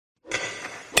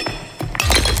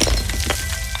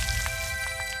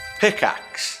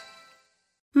Pickaxe.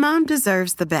 Mom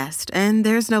deserves the best, and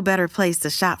there's no better place to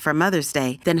shop for Mother's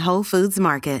Day than Whole Foods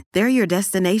Market. They're your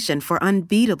destination for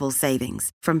unbeatable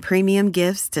savings, from premium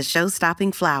gifts to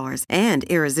show-stopping flowers and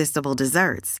irresistible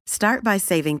desserts. Start by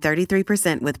saving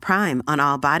 33% with Prime on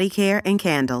all body care and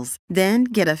candles. Then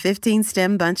get a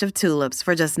 15-stem bunch of tulips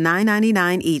for just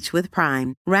 $9.99 each with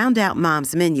Prime. Round out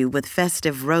Mom's menu with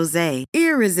festive rosé,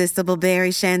 irresistible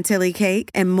berry chantilly cake,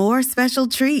 and more special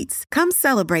treats. Come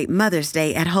celebrate Mother's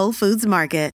Day at Whole Foods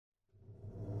Market.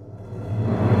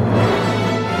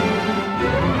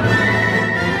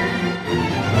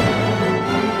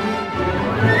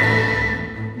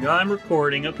 I'm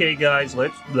recording. Okay, guys,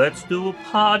 let's do a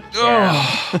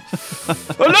podcast.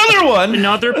 Another one.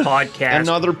 Another podcast.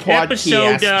 Another podcast.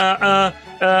 Episode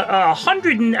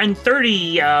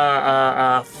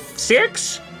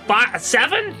 136,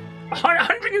 7,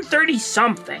 130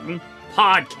 something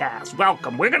podcast.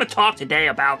 Welcome. We're going to talk today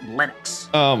about Linux.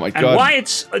 Oh my god. And why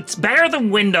it's better than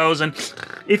Windows. And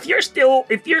if you're still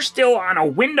on a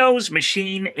Windows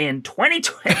machine in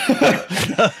 2020,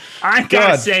 I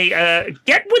gotta say,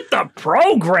 get with the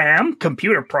program,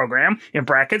 computer program in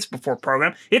brackets before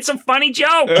program. It's a funny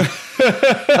joke.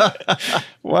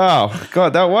 Wow.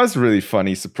 God, that was really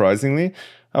funny, surprisingly.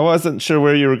 I wasn't sure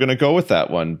where you were going to go with that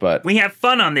one, but we have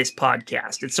fun on this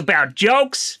podcast. It's about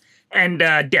jokes and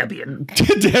Debian.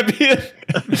 Debian.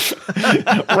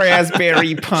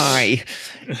 Raspberry Pi.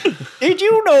 Did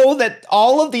you know that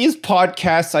all of these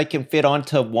podcasts I can fit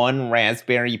onto one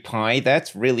Raspberry Pi?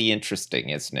 That's really interesting,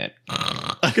 isn't it?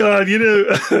 God,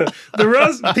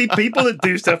 people that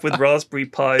do stuff with Raspberry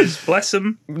Pis, bless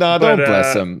them. No, don't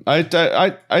bless them. I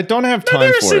don't have time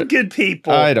there are for some it. good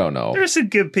people. I don't know. There are some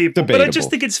good people, Debatable. but I just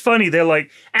think it's funny. They're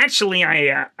like, actually,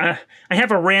 I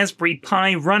have a Raspberry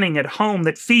Pi running at home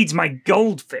that feeds my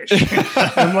goldfish.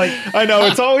 I'm like, I know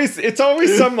it's always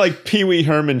some like Pee Wee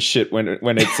Herman shit when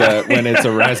it's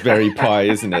a Raspberry Pi,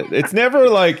 isn't it? It's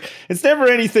never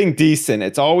anything decent.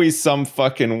 It's always some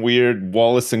fucking weird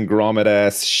Wallace and Gromit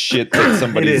ass shit that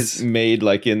somebody's made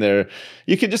like in their.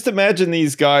 You can just imagine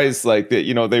these guys like that.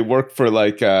 You know, they work for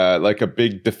like a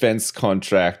big defense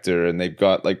contractor, and they've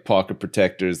got like pocket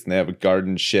protectors, and they have a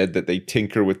garden shed that they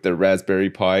tinker with their Raspberry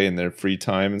Pi in their free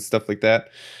time and stuff like that.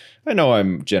 I know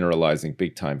I'm generalizing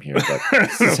big time here, but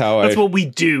this is how that's what we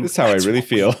do. This is how I really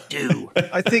feel.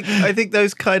 I think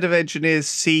those kind of engineers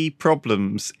see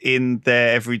problems in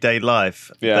their everyday life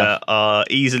that are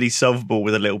easily solvable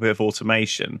with a little bit of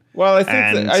automation. Well,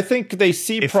 I think they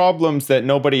see problems that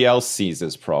nobody else sees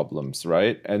as problems,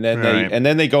 right? And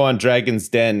then they go on Dragon's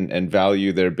Den and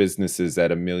value their businesses at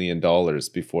 $1 million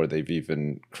before they've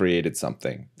even created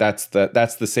something. That's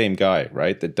the same guy,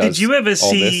 right? That does. Did you ever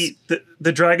see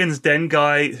the Dragon's Den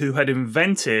guy who had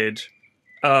invented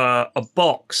a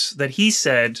box that he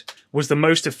said was the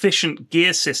most efficient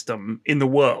gear system in the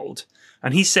world?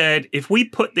 And he said, if we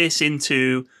put this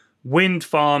into wind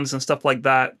farms and stuff like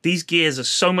that, these gears are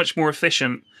so much more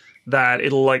efficient that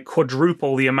it'll like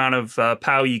quadruple the amount of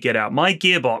power you get out. My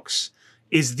gearbox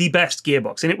is the best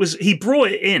gearbox. And he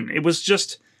brought it in. It was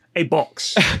just a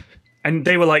box. And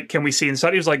they were like, can we see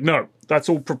inside? He was like, no, that's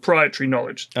all proprietary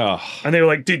knowledge. Oh. And they were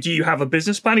like, do you have a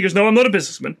business plan? He goes, no, I'm not a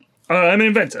businessman. I'm an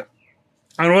inventor.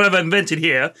 And what I've invented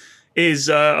here is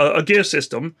a gear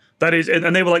system that is,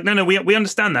 and they were like, no, we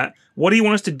understand that. What do you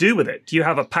want us to do with it? Do you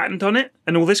have a patent on it?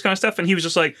 And all this kind of stuff. And he was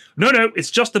just like, no,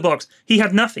 it's just the box. He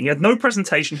had nothing. He had no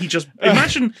presentation. He just,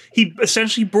 imagine he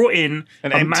essentially brought in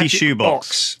an a empty magic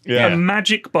shoebox. A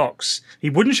magic box.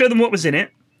 He wouldn't show them what was in it.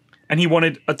 And he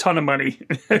wanted a ton of money.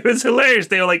 It was hilarious.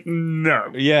 They were like, no.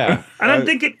 Yeah. And I'm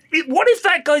thinking, what if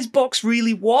that guy's box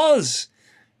really was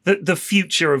the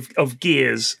future of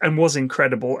gears and was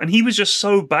incredible? And he was just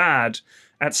so bad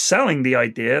at selling the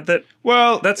idea that,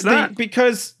 that's that.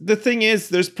 Because the thing is,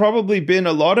 there's probably been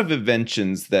a lot of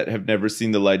inventions that have never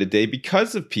seen the light of day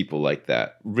because of people like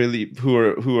that, really,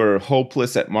 who are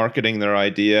hopeless at marketing their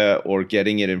idea or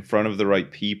getting it in front of the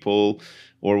right people.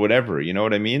 Or whatever, you know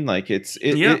what I mean? Like it's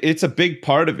a big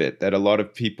part of it that a lot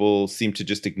of people seem to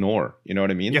just ignore. You know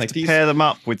what I mean? You have to pair them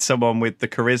up with someone with the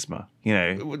charisma, you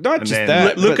know. Not just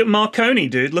that. Look at Marconi,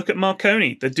 dude. Look at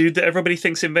Marconi, the dude that everybody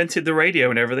thinks invented the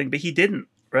radio and everything, but he didn't,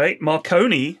 right?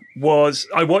 Marconi was.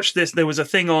 I watched this. There was a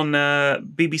thing on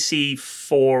BBC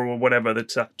 4 or whatever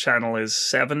the channel is,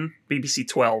 7, BBC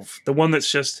 12, the one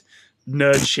that's just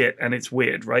nerd shit and it's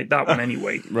weird, right? That one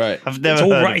anyway. Right. I've never It's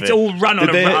all, heard right, of it's it. all run on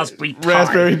a Raspberry Pi.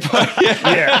 Raspberry Pi.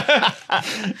 Yeah.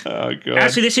 Oh god.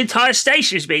 Actually, this entire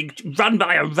station is being run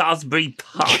by a Raspberry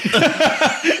Pi.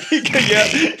 He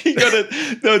got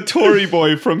the Tory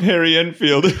boy from Harry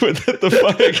Enfield with the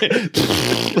fucking.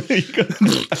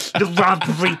 The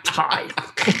Raspberry Pi.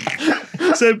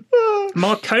 So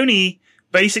Marconi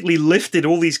basically lifted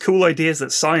all these cool ideas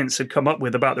that science had come up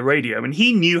with about the radio, and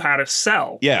he knew how to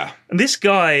sell. Yeah. And this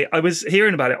guy, I was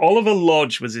hearing about it, Oliver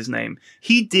Lodge was his name.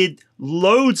 He did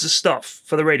loads of stuff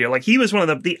for the radio. Like, he was one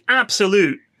of the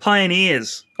absolute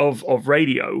pioneers of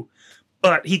radio.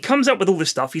 But he comes up with all this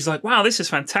stuff. He's like, wow, this is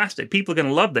fantastic. People are going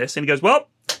to love this. And he goes, well,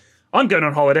 I'm going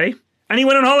on holiday. And he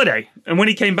went on holiday. And when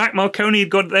he came back, Marconi had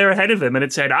got there ahead of him and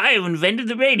had said, I have invented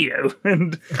the radio,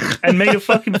 and made a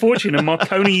fucking fortune. And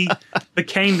Marconi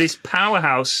became this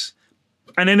powerhouse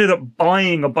and ended up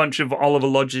buying a bunch of Oliver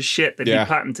Lodge's shit that he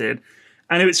patented.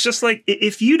 And it was just like,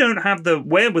 if you don't have the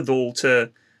wherewithal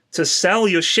to sell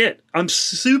your shit, I'm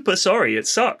super sorry. It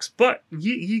sucks. But,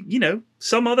 you know,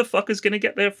 some other fucker's going to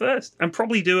get there first and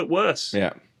probably do it worse.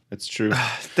 Yeah. It's true.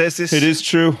 It is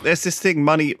true. There's this thing,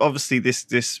 money. Obviously,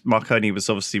 this Marconi was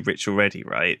obviously rich already,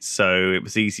 right? So it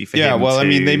was easy for him. Yeah, well, to... I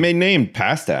mean, they named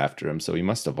pasta after him, so he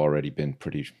must have already been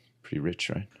pretty rich,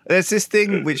 right? There's this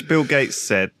thing which Bill Gates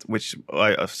said, which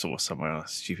I saw somewhere on a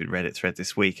stupid Reddit thread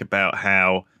this week, about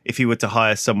how if he were to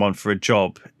hire someone for a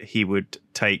job, he would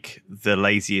take the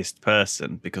laziest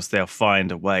person because they'll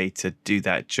find a way to do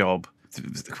that job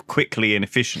quickly and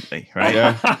efficiently, right?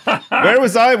 Yeah. Where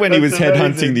was I when he was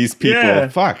headhunting these people? Yeah.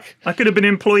 Fuck. I could have been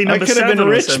employee number 7. I could have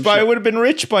been rich, or some but I shit. would have been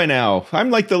rich by now. I'm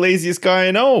like the laziest guy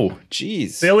I know.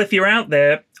 Jeez. Bill, if you're out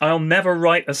there, I'll never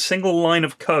write a single line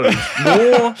of code,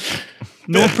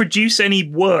 nor produce any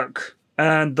work.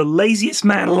 And the laziest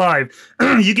man alive.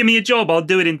 You give me a job, I'll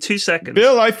do it in 2 seconds.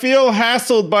 Bill, I feel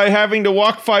hassled by having to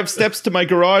walk 5 steps to my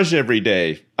garage every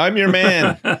day. I'm your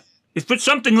man. If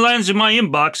something lands in my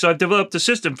inbox, I've developed a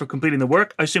system for completing the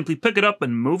work. I simply pick it up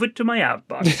and move it to my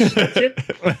outbox. That's it.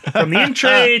 From the in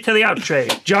tray to the out tray.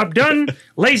 Job done.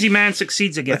 Lazy man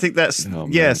succeeds again. I think that's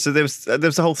So there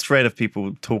was a whole thread of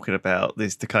people talking about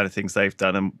the kind of things they've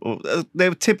done, and they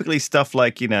were typically stuff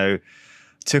like, you know,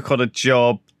 took on a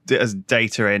job as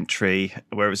data entry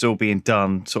where it was all being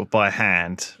done sort of by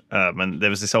hand, and there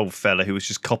was this old fella who was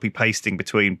just copy pasting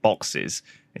between boxes.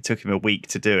 It took him a week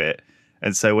to do it.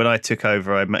 And so when I took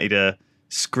over, I made a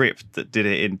script that did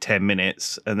it in 10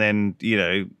 minutes and then, you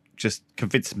know, just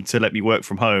convinced them to let me work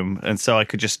from home. And so I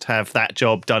could just have that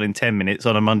job done in 10 minutes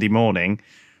on a Monday morning.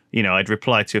 You know, I'd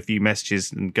reply to a few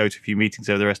messages and go to a few meetings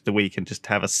over the rest of the week and just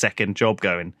have a second job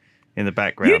going in the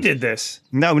background. You did this?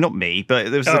 No, not me,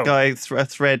 but there was a guy, a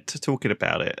thread talking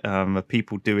about it, of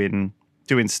people doing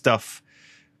stuff,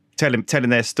 telling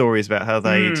their stories about how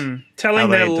they'd telling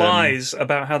their lies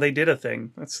about how they did a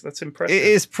thing. That's impressive. It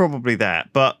is probably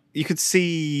that, but you could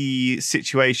see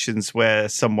situations where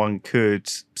someone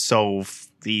could solve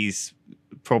these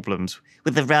problems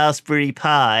with the Raspberry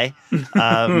Pi.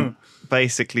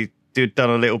 Basically,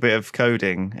 done a little bit of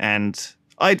coding, and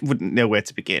I wouldn't know where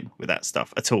to begin with that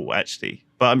stuff at all, actually.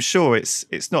 But I'm sure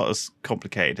it's not as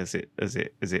complicated as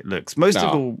it looks.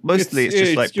 Mostly it's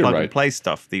just like plug and play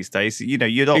stuff these days. You know,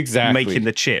 you're not making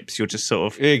the chips. You're just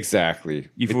sort of you've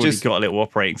already got a little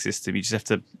operating system. You just have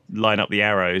to line up the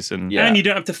arrows and and you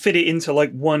don't have to fit it into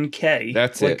like 1K.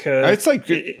 That's like,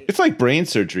 it. It's like brain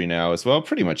surgery now as well. It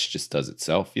pretty much just does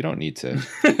itself. You don't need to.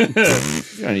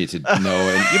 You don't need to know,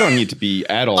 and you don't need to be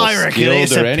at all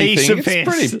skilled or anything. It's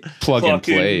pretty plug and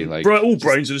play. Like all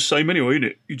brains are the same anyway, isn't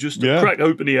it? You just crack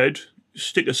open the head,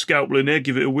 stick a scalpel in there,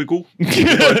 give it a wiggle, give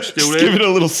it a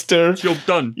little stir. Job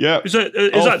done. Yeah. Is that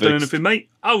done anything, mate?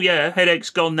 Oh yeah, headache's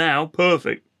gone now.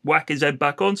 Perfect. Whack his head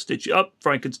back on, stitch it up,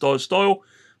 Frankenstein style.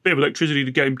 Bit of electricity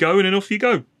to get him going, and off you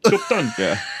go. Job done.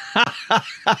 Yeah.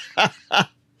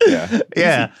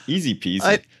 Easy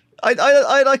peasy.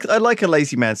 I like a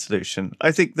lazy man solution.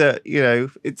 I think that, you know,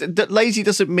 that lazy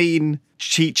doesn't mean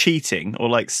cheating or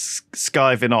like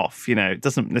skiving off. You know, it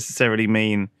doesn't necessarily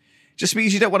mean. Just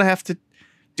means you don't want to have to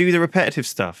do the repetitive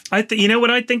stuff. You know what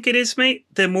I think it is, mate?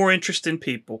 They're more interesting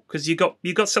people because you got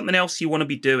something else you want to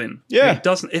be doing. Yeah,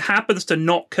 it happens to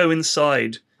not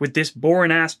coincide with this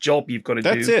boring ass job you've got to do.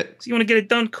 That's it. So you want to get it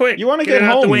done quick. You want to get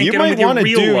home. You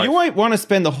might want to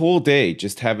spend the whole day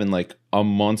just having like a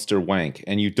monster wank,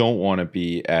 and you don't want to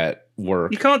be at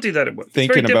work. You can't do that at work.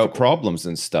 Thinking about problems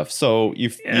and stuff. So you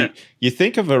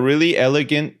think of a really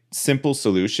elegant, simple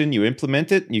solution. You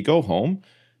implement it, and you go home.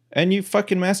 And you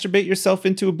fucking masturbate yourself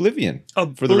into oblivion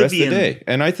for the rest of the day.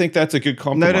 And I think that's a good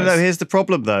compromise. No. Here's the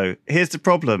problem, though. Here's the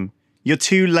problem. you're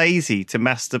too lazy to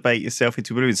masturbate yourself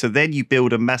into a balloon. So then you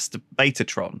build a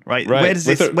masturbatatron, right? Right. Where does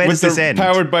this end?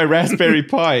 Powered by Raspberry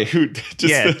Pi. Who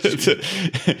just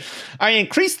I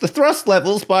increased the thrust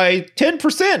levels by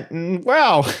 10%, and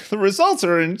wow, the results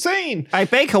are insane. I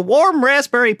bake a warm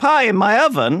Raspberry Pi in my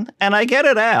oven, and I get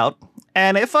it out.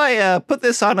 And if I put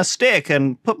this on a stick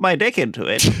and put my dick into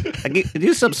it, I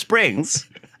use some springs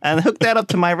and hook that up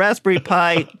to my Raspberry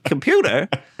Pi computer,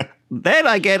 then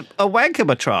I get a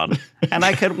wankamatron, and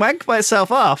I can wank myself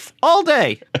off all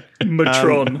day.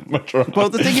 Matron. Well,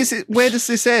 the thing is, where does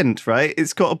this end, right?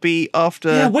 It's got to be after...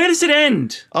 Yeah, where does it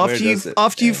end?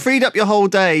 After you've freed up your whole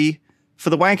day for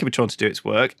the wankamatron to do its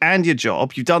work and your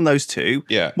job, you've done those two.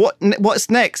 Yeah. What's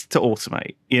next to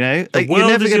automate? You know, The you're world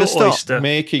never is going your to stop. oyster.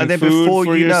 Making And then food before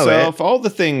for you know yourself, all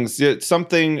the things. It's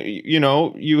something, you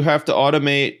know, you have to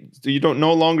automate. You don't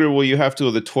no longer will you have to go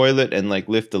to the toilet and like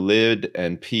lift the lid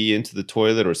and pee into the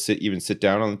toilet or sit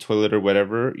down on the toilet or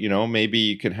whatever. You know, maybe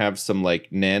you can have some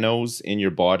like nanos in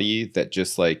your body that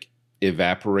just like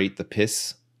evaporate the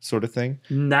piss sort of thing.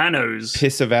 Nanos.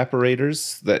 Piss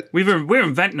evaporators that. We're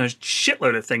inventing a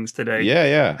shitload of things today.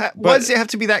 Yeah. Why does it have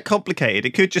to be that complicated?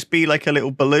 It could just be like a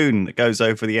little balloon that goes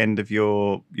over the end of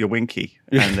your winky,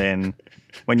 and then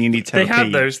when you need to They have a have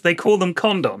pee- those. They call them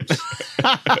condoms.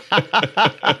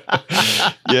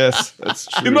 Yes, that's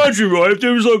true. Imagine, right, if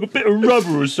there was like a bit of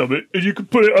rubber or something, and you could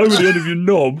put it over the end of your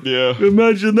knob. Yeah.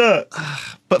 Imagine that.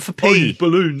 but for Oh, pee, these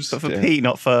balloons. but for pee,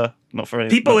 not for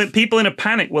anything. People in a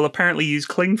panic will apparently use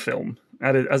cling film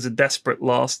as a desperate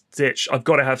last ditch. I've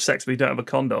got to have sex, but you don't have a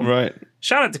condom. Right.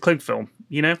 Shout out to cling film.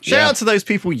 You know, Shout out to those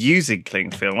people using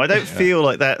cling film. I don't feel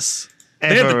like that's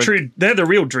ever they're the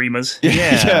real dreamers.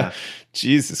 Yeah.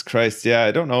 Jesus Christ. Yeah,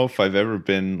 I don't know if I've ever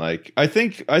been like I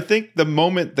think the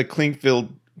moment the cling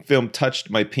film touched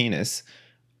my penis,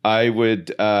 I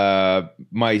would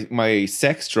my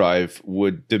sex drive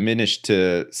would diminish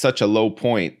to such a low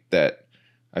point that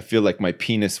I feel like my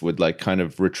penis would like kind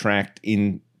of retract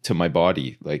into my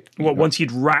body, like Once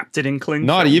you'd wrapped it in cling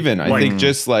not film? even. I think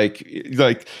just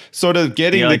like sort of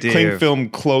getting The the idea cling of- film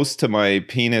close to my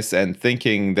penis and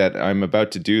thinking that I'm about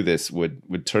to do this would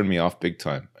turn me off big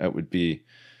time. That would be.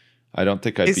 I don't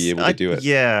think I'd be able to do it.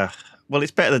 Yeah. Well,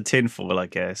 it's better than tinfoil, I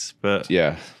guess, but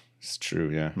Yeah, it's true.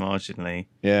 Yeah, marginally.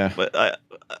 yeah. But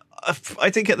I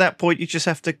think at that point you just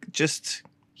have to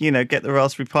get the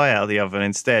Raspberry Pi out of the oven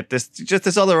instead.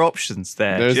 There's other options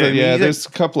there. There's Do you know what I mean? You don't- there's a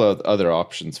couple of other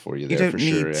options for you You there don't for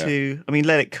need sure. Yeah. to. I mean,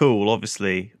 let it cool.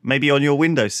 Obviously, maybe on your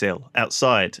windowsill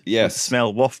outside. Yes. With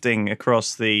smell wafting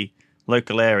across the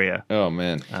local area. Oh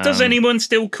man. Does anyone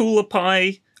still cool a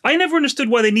pie? I never understood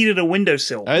why they needed a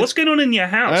windowsill. What's going on in your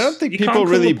house? I don't think you people can't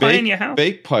cool really a pie in your house?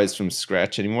 bake pies from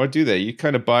scratch anymore, do they? You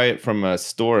kind of buy it from a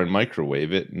store and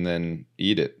microwave it and then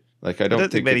eat it. Like I I don't,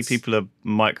 don't think many it's- people are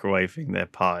microwaving their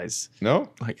pies. No.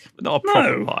 Like not a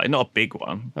proper No. pie, not a big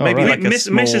one. Oh, Maybe right. like a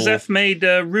small. Mrs. F made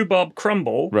rhubarb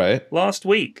crumble Right. last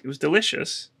week. It was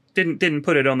delicious. Didn't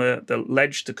put it on the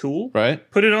ledge to cool. Right.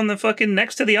 Put it on the fucking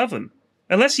next to the oven.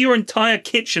 Unless your entire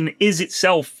kitchen is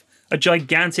itself a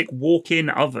gigantic walk-in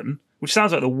oven, which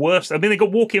sounds like the worst. I mean, they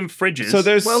got walk-in fridges. So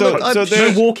there's Well, so look, I'm so sure-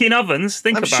 there's no walk-in ovens.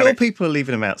 Think I'm about sure it. people are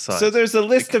leaving them outside. So there's a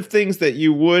list of things that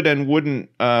you would and wouldn't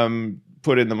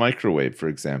put in the microwave, for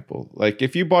example. Like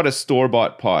if you bought a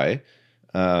store-bought pie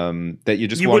that you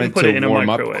just You wanted wouldn't put it to in a warm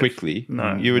up microwave. quickly,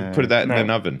 No. you would put that No. in an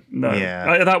oven. No,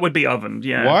 Yeah. that would be oven.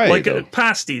 Yeah, Why, like though?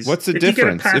 pasties. What's the If you get a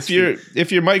difference? pasty-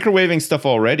 If you're microwaving stuff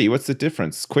already, what's the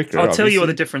difference? It's quicker. I'll tell you what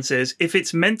the obviously. difference is. If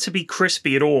it's meant to be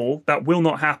crispy at all, that will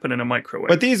not happen in a microwave.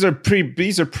 But these are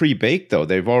pre-baked though.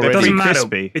 They've already. it doesn't pretty matter.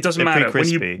 crispy. It doesn't They're matter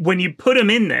pretty when crispy. you put them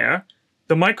in there.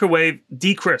 The microwave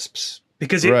decrisps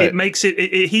because it, Right. it makes it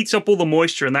heats up all the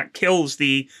moisture, and that kills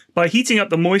by heating up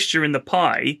the moisture in the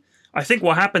pie. I think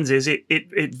what happens is it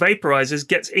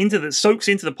vaporizes, soaks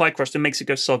into the pie crust and makes it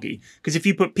go soggy. Because if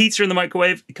you put pizza in the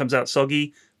microwave, it comes out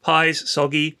soggy. Pies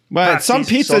soggy. Well, some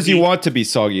pasties, pizzas you soggy. want to be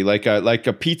soggy, like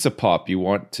a pizza pop. You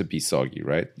want to be soggy,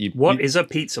 right? What is a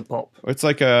pizza pop? It's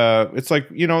like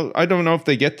I don't know if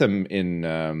they get them in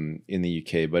the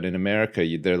UK, but in America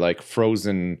they're like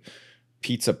frozen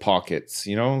pizza pockets.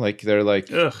 Like they're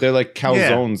like Ugh.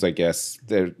 calzones, I guess.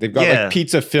 They've got Yeah. like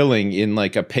pizza filling in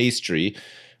like a pastry,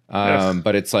 Ugh.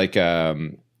 but it's like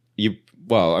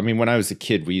Well, I mean, when I was a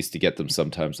kid, we used to get them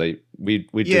sometimes. We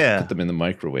just put them in the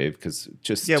microwave because it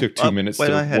just took 2 minutes to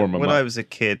warm them when up. I was a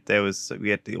kid, we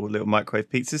had the little microwave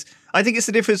pizzas. I think it's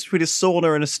the difference between a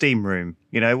sauna and a steam room.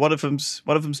 One of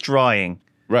them's drying,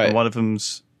 Right. and one of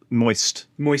them's moist.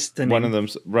 Moistening. One of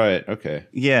them's right. Okay.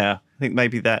 Yeah, think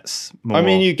maybe that's more. I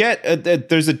mean, you get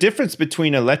there's a difference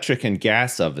between electric and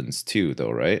gas ovens too,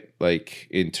 though, right? Like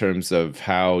in terms of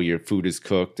how your food is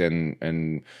cooked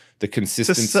and the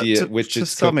consistency at which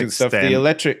it's cooked and stuff. The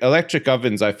electric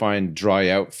ovens, I find, dry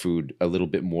out food a little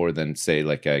bit more than, say,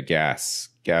 like a gas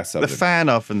oven. The fan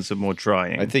ovens are more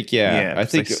drying. I think, I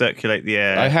think they circulate the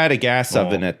air. I had a gas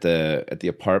oven at the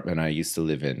apartment I used to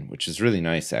live in, which is really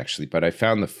nice actually. But I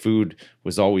found the food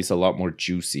was always a lot more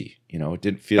juicy. You know, it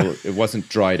didn't feel, it wasn't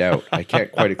dried out. I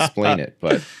can't quite explain it,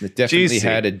 but it definitely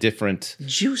had a different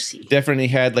juicy. Definitely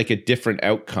had like a different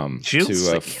outcome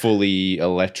to a fully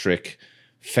electric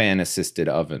fan assisted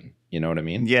oven. You know what I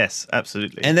mean? Yes,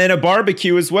 absolutely. And then a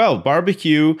barbecue as well.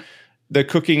 Barbecue, the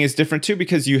cooking is different too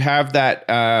because you have that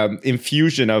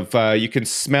infusion of you can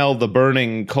smell the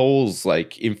burning coals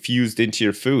like infused into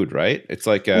your food, right? It's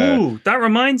like ooh, that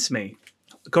reminds me.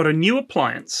 Got a new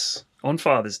appliance on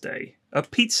Father's Day. A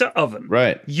pizza oven.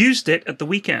 Right. Used it at the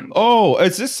weekend. Oh,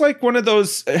 is this like one of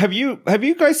those? Have you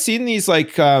guys seen these?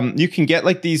 Like, you can get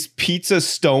like these pizza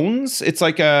stones. It's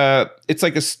like a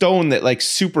stone that like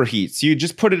superheats. You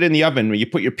just put it in the oven when you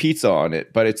put your pizza on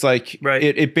it. But it's like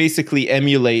it basically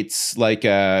emulates like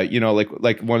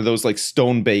like one of those like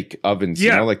stone bake ovens.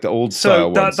 You know, like the old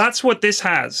style ones. That's what this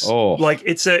has. Oh, like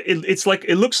it's like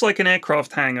it looks like an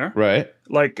aircraft hangar. Right.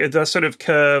 Like a sort of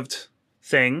curved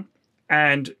thing.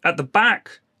 And at the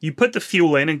back, you put the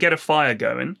fuel in and get a fire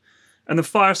going. And the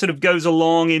fire sort of goes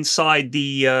along inside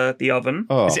the oven.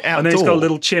 Oh. Is it outdoor? And then it's got a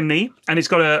little chimney. And it's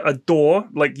got a door,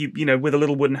 like, you know, with a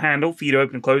little wooden handle for you to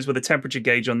open and close with a temperature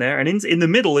gauge on there. And in the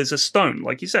middle is a stone,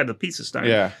 like you said, a pizza stone.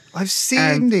 Yeah. I've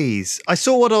seen these. I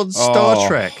saw one on Star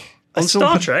Trek. On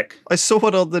Star Trek? I saw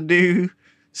one on the new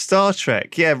Star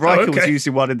Trek. Yeah, Riker was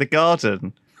using one in the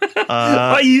garden.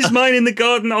 I used mine in the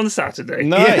garden on Saturday.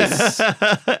 Nice.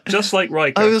 Just like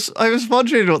Riker. I was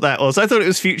wondering what that was. I thought it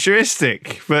was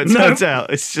futuristic, but it turns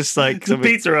out it's just like the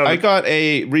pizza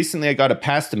oven. Recently I got a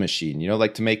pasta machine, you know,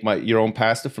 like to make your own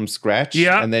pasta from scratch.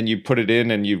 Yeah. And then you put it in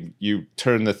and you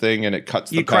turn the thing and it cuts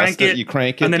the pasta. You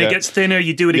crank it. And then it gets thinner.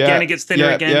 You do it again, it gets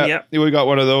thinner again. Yeah. We got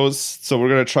one of those. So we're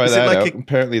going to try that out.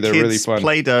 Apparently they're really fun.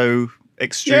 Play-Doh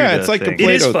extruder. Yeah, it's like thing. the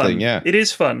Play-Doh thing. Yeah, it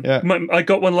is fun. Yeah. I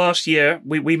got one last year.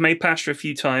 We made pasta a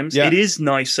few times. Yeah. It is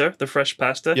nicer, the fresh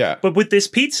pasta. Yeah. But with this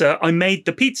pizza, I made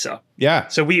the pizza. Yeah.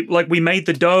 So we made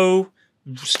the dough,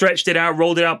 stretched it out,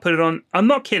 rolled it out, put it on. I'm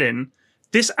not kidding.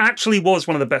 This actually was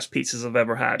one of the best pizzas I've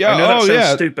ever had. Yeah. I know that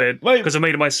sounds stupid because I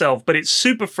made it myself, but it's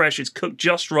super fresh. It's cooked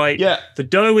just right. Yeah. The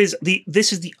dough is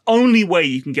this is the only way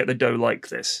you can get the dough like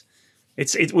this.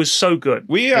 It was so good.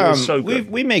 We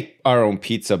make our own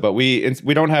pizza, but we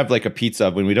don't have like a pizza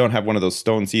oven. We don't have one of those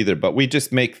stones either. But we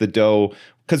just make the dough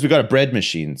because we got a bread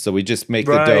machine. So we just make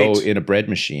the dough in a bread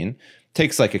machine.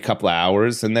 Takes like a couple of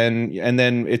hours, and then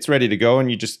it's ready to go.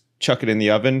 And you just chuck it in the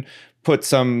oven. Put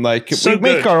some we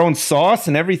make our own sauce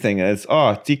and everything.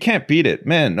 You can't beat it,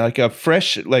 man. Like a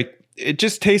fresh it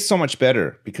just tastes so much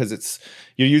better because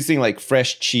you're using like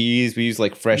fresh cheese. We use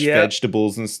like fresh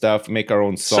vegetables and stuff. Make our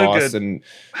own sauce and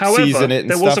season it and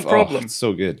there stuff. Was a problem. It's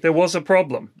so good. There was a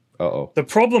problem. Uh-oh. The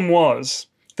problem was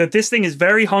that this thing is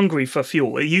very hungry for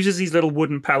fuel. It uses these little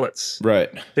wooden pellets. Right.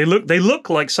 They look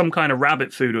like some kind of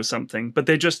rabbit food or something, but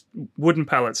they're just wooden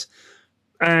pellets.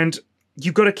 And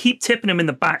you've got to keep tipping them in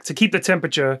the back to keep the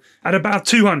temperature at about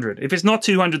 200. If it's not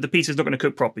 200, the pizza's not going to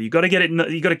cook properly. You got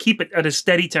to keep it at a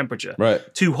steady temperature. Right.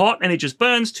 Too hot and it just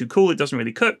burns. Too cool, it doesn't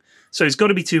really cook. So it's got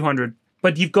to be 200.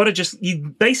 But you've got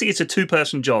to basically it's a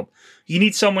two-person job. You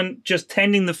need someone just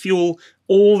tending the fuel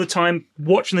all the time,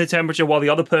 watching the temperature while the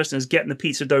other person is getting the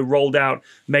pizza dough rolled out,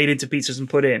 made into pizzas and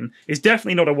put in. It's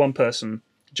definitely not a one-person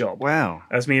job. Wow.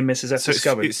 As me and Mrs. F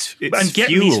discovered. It's and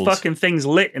getting these fucking things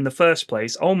lit in the first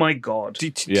place. Oh my God.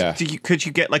 Could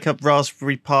you get like a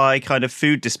Raspberry Pi kind of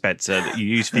food dispenser that you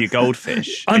use for your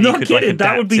goldfish? I'm not kidding.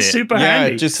 That would be super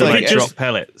handy. Just to drop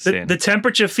pellets in. The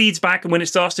temperature feeds back, and when it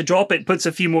starts to drop, it puts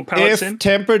a few more pellets in. If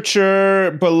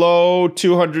temperature below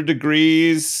 200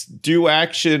 degrees, do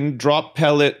action, drop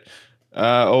pellet,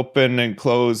 open and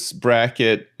close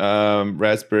bracket,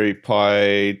 Raspberry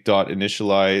Pi dot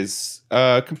initialize,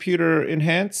 computer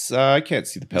enhance. I can't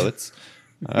see the pellets.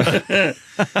 But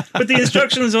the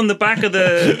instructions on the back of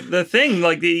the thing,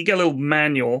 like you get a little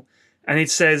manual, and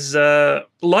it says,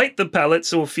 light the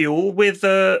pellets or fuel with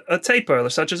a taper,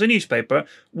 such as a newspaper,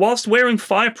 whilst wearing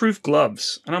fireproof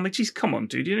gloves. And I'm like, geez, come on,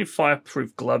 dude. You need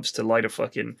fireproof gloves to light a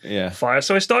fucking fire.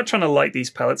 So I start trying to light these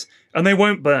pellets, and they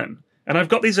won't burn. And I've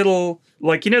got these little,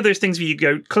 those things where you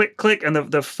go click, click, and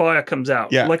the fire comes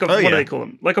out. Yeah. What do they call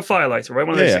them? Like a firelighter, right?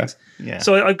 One of those things. Yeah.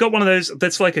 So I've got one of those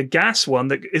that's like a gas one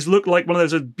that is look like one of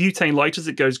those butane lighters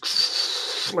that goes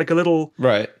like a little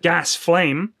Right. gas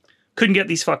flame. Couldn't get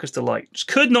these fuckers to light. Just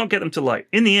could not get them to light.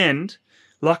 In the end,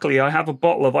 luckily, I have a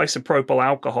bottle of isopropyl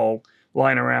alcohol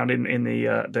lying around in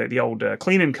the old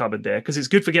cleaning cupboard there, because it's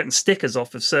good for getting stickers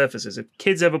off of surfaces. If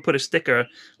kids ever put a sticker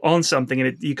on something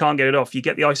and you can't get it off, you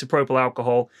get the isopropyl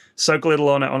alcohol, soak a little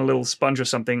on it on a little sponge or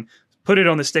something, put it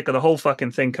on the sticker, the whole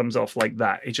fucking thing comes off like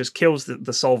that. It just kills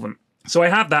the solvent. So I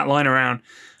have that lying around.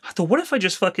 I thought, what if I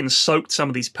just fucking soaked some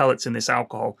of these pellets in this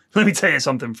alcohol? Let me tell you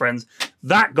something, friends.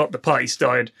 That got the party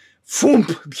started.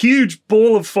 Thump, huge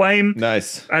ball of flame.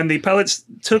 Nice. And the pellets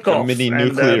took A off. mini and,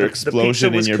 nuclear the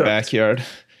explosion pizza was in your cooked. backyard.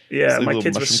 Yeah, It's a my little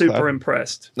kids were mushroom super cloud.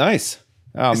 impressed. Nice.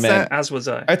 Oh, Is man. that- As was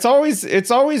I. It's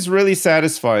always really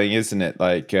satisfying, isn't it?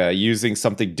 Like using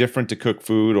something different to cook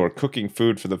food, or cooking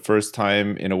food for the first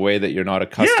time in a way that you're not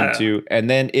accustomed Yeah. to, and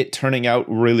then it turning out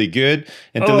really good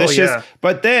and Oh, delicious. yeah.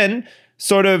 But then,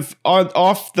 sort of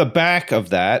off the back of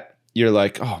that, you're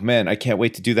like, oh man, I can't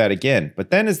wait to do that again.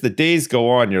 But then as the days go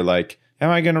on, you're like, am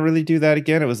I going to really do that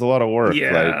again? It was a lot of work.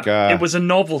 Yeah, Like, it was a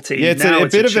novelty. yeah, it's Now a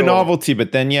bit of chore. a novelty,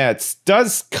 but then it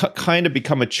does kind of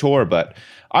become a chore. But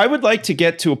I would like to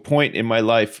get to a point in my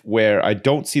life where I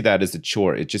don't see that as a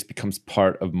chore. It just becomes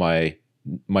part of my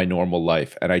normal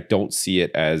life, and I don't see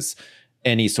it as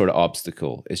any sort of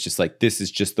obstacle. It's just like, this is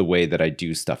just the way that I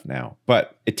do stuff now.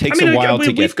 But it takes a while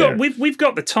to get there. We've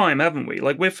got the time, haven't we?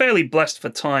 Like, we're fairly blessed for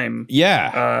time.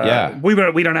 Yeah. We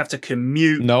don't have to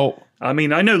commute. No. I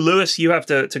mean, I know, Lewis, you have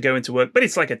to go into work, but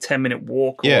it's like a 10-minute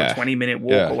walk or Yeah. a 20-minute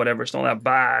walk Yeah. or whatever. It's not that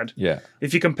bad. Yeah.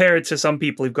 If you compare it to some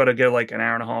people who've got to go like an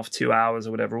hour and a half, 2 hours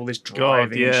or whatever, all this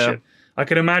driving and yeah. shit. I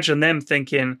could imagine them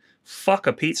thinking, fuck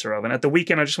a pizza oven. At the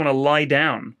weekend, I just want to lie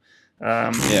down.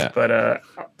 Yeah. But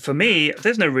for me,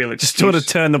 there's no real excuse. Just sort of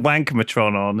turn the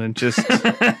wankomatron on and just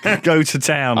go to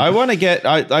town. I want to get.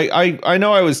 I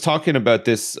know I was talking about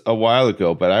this a while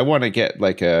ago, but I want to get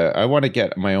I want to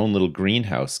get my own little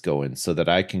greenhouse going so that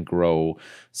I can grow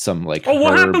some like. Oh,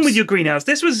 what happened herbs. with your greenhouse?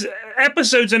 This was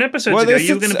episodes and episodes Well, ago. this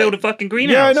You were is- going to build a fucking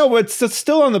greenhouse. Yeah, I know, but it's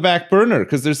still on the back burner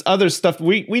because there's other stuff.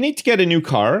 We need to get a new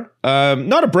car,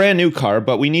 not a brand new car,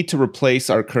 but we need to replace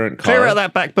our current car. Clear out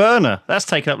that back burner. That's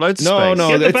taking up loads of No, space. no,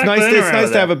 Get the it's back nice. burner It's out nice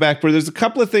of to have there. a back burner. There's a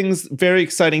couple of things, very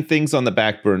exciting things on the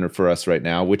back burner for us right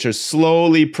now, which are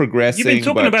slowly progressing. You've been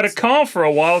talking but- about a car for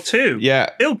a while too. Yeah.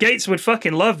 Bill Gates would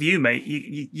fucking love you, mate.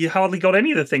 You hardly got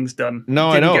any of the things done. No,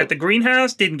 I didn't know. get the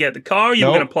greenhouse, didn't get the car. You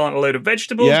were No. going to plant a load of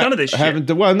vegetables. None of this shit.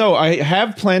 Well, no, I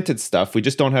have planted stuff. We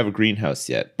just don't have a greenhouse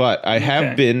yet. But I have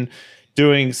Okay. been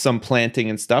doing some planting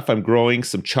and stuff. I'm growing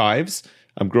some chives.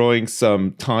 I'm growing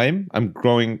some thyme. I'm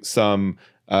growing some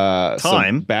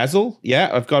Thyme? basil. Yeah,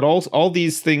 I've got all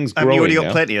these things Have growing. you already got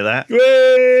now. plenty of that?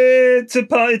 It's a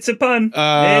pun. It's a pun.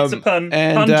 It's a pun.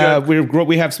 And Pun joke.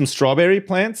 we have some strawberry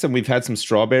plants, and we've had some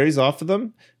strawberries off of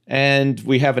them. And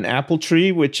we have an apple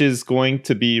tree, which is going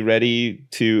to be ready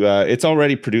to. It's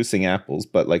already producing apples,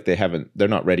 but like they're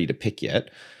not ready to pick yet.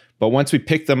 But once we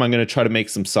pick them, I'm going to try to make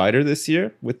some cider this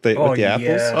year with the apples.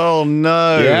 yeah. Oh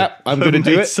no! Yeah, I'm gonna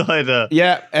do Homemade it. Cider.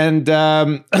 Yeah, and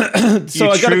so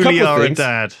You I got a truly couple are of a things.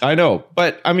 dad. I know,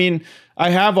 but I mean,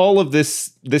 I have all of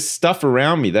this stuff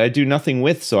around me that I do nothing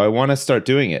with, so I want to start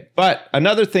doing it. But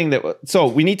another thing so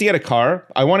we need to get a car.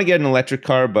 I want to get an electric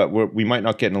car, but we might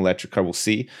not get an electric car. We'll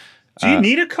see. Do you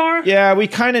need a car? Yeah, we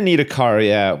kind of need a car.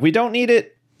 Yeah, we don't need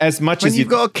it as much When as you've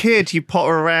got a kid, you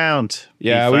potter around.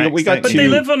 Yeah, You we got thank But you. they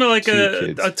two- live on two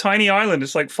kids. a tiny island.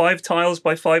 It's like 5 tiles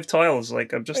by 5 tiles.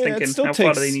 Like, I'm just Yeah, thinking, it still how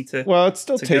far do they need to? Well, it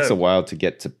still to takes go? a while to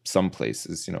get to some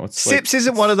places. You know, it's like, Sips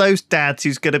isn't one of those dads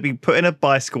who's going to be putting a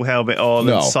bicycle helmet on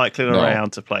No, and cycling no.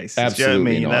 around to places. Do you know Absolutely what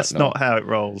I mean? not, That's no. not how it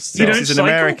rolls. You Sips don't is an cycle?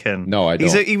 American. No, I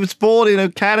don't. He was born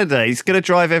in Canada. He's going to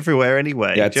drive everywhere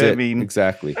anyway. That's Do you know it. what I mean?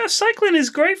 Exactly. Cycling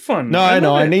is great fun. No, I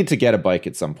know. love I it. need to get a bike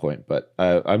at some point, but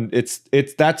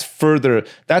that's further.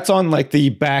 That's on like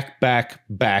the back.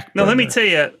 No, let me burner. tell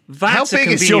you, How that's a big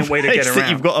is your convenient way to get face that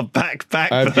around. you've got a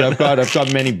backpack? I've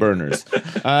got many burners.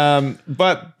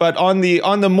 But on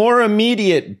the more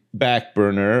immediate back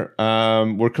burner,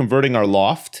 we're converting our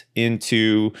loft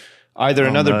into either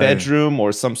another no. bedroom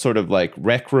or some sort of like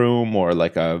rec room or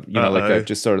like Uh-oh.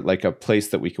 just sort of like a place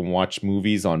that we can watch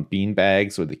movies on bean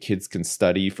bags or the kids can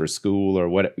study for school or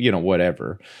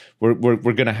whatever. We're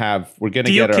gonna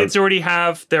Do your get kids already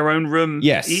have their own room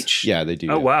yes each? yeah they do.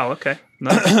 Oh, yeah. wow. Okay.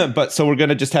 Nice. But so we're going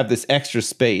to just have this extra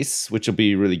space, which will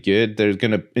be really good. They're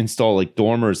going to install like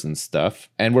dormers and stuff.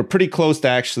 And we're pretty close to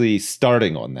actually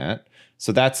starting on that.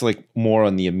 So that's like more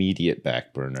on the immediate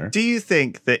back burner. Do you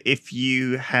think that if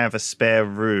you have a spare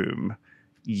room,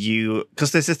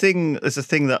 because there's a thing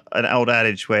that an old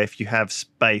adage where if you have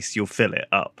space, you'll fill it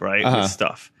up, right, Uh-huh. with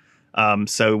stuff.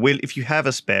 So if you have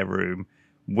a spare room,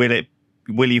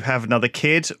 will you have another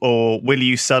kid, or will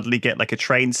you suddenly get like a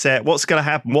train set? What's going to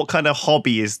happen? What kind of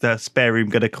hobby is the spare room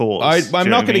going to cause? I'm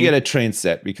not going to get a train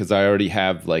set because I already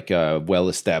have like a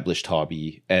well-established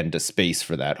hobby and a space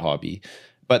for that hobby.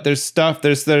 But there's stuff,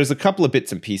 there's a couple of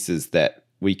bits and pieces that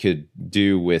we could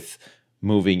do with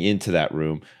moving into that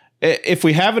room. If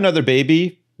we have another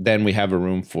baby, then we have a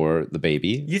room for the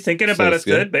baby. You thinking about a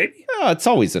third baby? Yeah, it's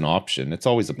always an option. It's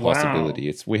always a possibility.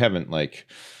 Wow.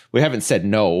 We haven't said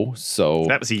no, so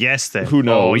That was a yes then. Who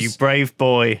knows? Oh, you brave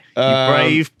boy.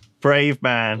 You brave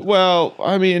man. Well,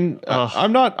 I mean,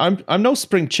 I'm no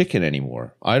spring chicken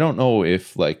anymore. I don't know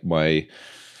if like my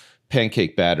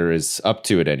pancake batter is up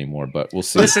to it anymore, but we'll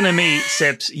see. Listen to me,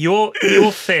 Sips. Your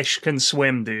fish can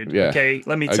swim, dude. Yeah. Okay,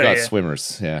 let me I tell you. got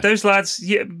swimmers. Yeah. Those lads,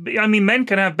 I mean, men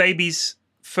can have babies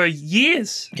for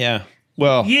years. Yeah.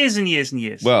 Well, Years and years and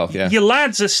years. Well, yeah. Your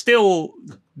lads are still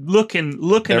looking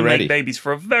to ready. make babies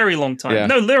for a very long time. Yeah.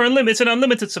 No, they're unlimited. It's an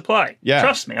unlimited supply. Yeah,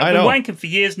 Trust me. I I've been know. wanking for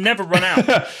years, never run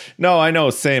out. no, I know.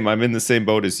 Same. I'm in the same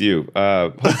boat as you.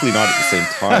 Hopefully not at the same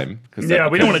time. 'Cause Yeah,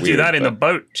 that'd we be don't want to do weird, that in the but-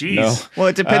 boat. Jeez. No. Well,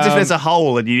 it depends if there's a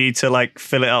hole and you need to like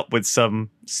fill it up with some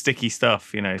sticky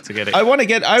stuff, to get it. I want to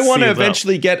sealed up.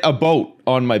 eventually get a boat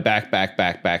on my back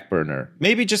burner.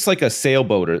 Maybe just like a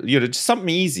sailboat or just something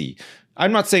easy.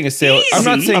 I'm not saying I'm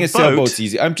not Easy? saying A a sailboat's boat?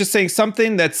 easy. I'm just saying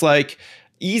something that's like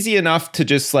easy enough to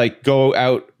just like go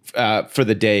out for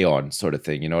the day on, sort of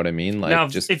thing. You know what I mean? Like Now,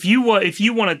 just if you want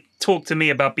to talk to me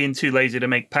about being too lazy to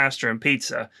make pasta and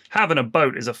pizza, having a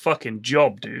boat is a fucking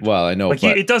job, dude. well, I know, like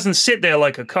but it doesn't sit there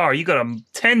like a car. You got to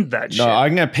tend that shit. no,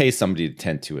 I'm gonna pay somebody to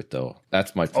tend to it though.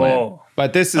 That's my plan. Oh.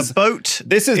 But this is a boat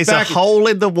this is a back- hole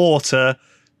in the water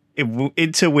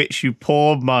into which you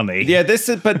pour money. Yeah, this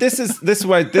is back. This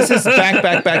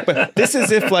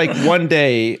is if like one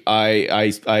day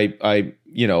I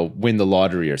win the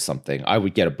lottery or something, I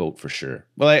would get a boat for sure.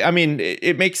 Well, I mean,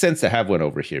 it makes sense to have one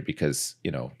over here because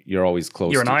you're always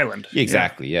close. You're an island.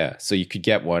 Exactly. Yeah. So you could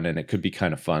get one, and it could be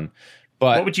kind of fun.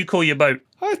 But What would you call your boat?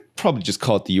 I'd probably just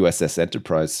call it the USS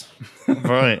Enterprise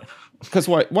Right. because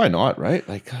why not? Right?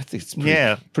 Like I think it's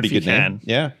pretty if you good name. can.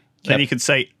 Yeah. Then you could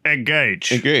say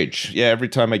engage. Engage. Yeah, every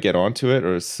time I get onto it,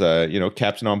 or it's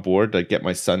captain on board, I get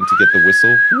my son to get the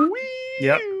whistle. Whee!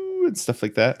 Yep. And stuff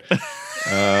like that.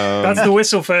 That's the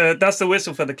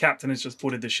whistle for the captain who's just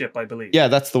boarded the ship, I believe. Yeah,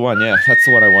 that's the one. Yeah, that's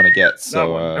the one I want to get. That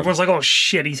So one. Everyone's like, "Oh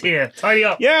shit, he's here! Tidy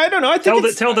up." yeah, I don't know. I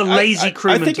think Tell the lazy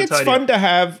crewman I think to it's tidy fun up. to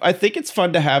have. I think it's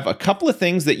fun to have a couple of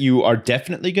things that you are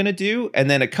definitely going to do, and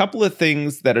then a couple of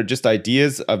things that are just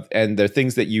ideas of, and they're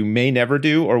things that you may never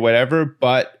do or whatever.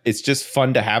 But it's just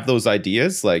fun to have those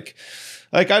ideas. Like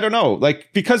I don't know. Like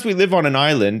because we live on an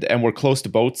island and we're close to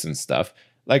boats and stuff.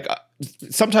 Like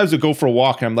sometimes we go for a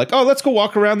walk and I'm like, oh, let's go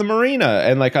walk around the marina.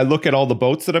 And like I look at all the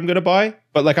boats that I'm going to buy,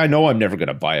 but like I know I'm never going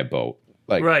to buy a boat.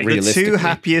 Like Right. The The realistically. two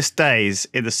happiest days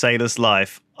in the sailor's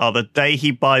life are the day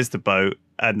he buys the boat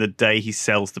and the day he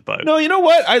sells the boat. No, you know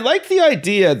what? I like the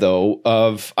idea though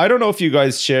of, I don't know if you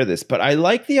guys share this, but I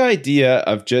like the idea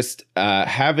of just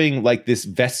having like this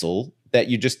vessel that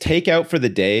you just take out for the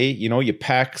day. You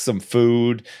pack some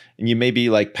food and you maybe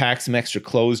like pack some extra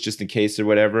clothes just in case or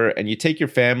whatever. And you take your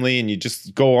family and you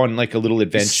just go on like a little You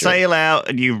adventure. sail out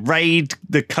and you raid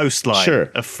the coastline Sure.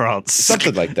 of France.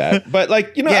 Something like that. But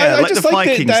like, Yeah, I like just the like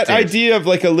Vikings that did. idea of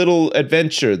like a little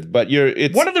adventure, but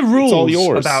it's What are the it's all rules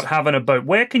yours. about having a boat?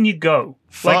 Where can you go?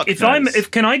 Fuck knows.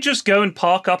 Can I just go and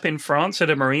park up in France at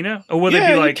a marina, or will Yeah, they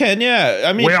be you like, can, yeah.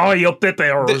 I mean, "Where are your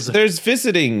pippers?" There's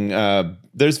visiting.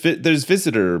 There's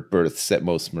visitor berths at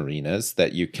most marinas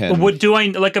that you can. What do I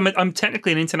like? I'm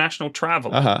technically an international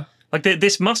traveler. Uh-huh. Like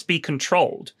this must be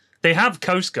controlled. They have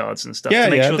coast guards and stuff Yeah,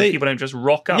 to make yeah, sure they- that people don't just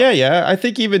rock up. Yeah. I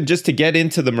think even just to get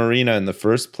into the marina in the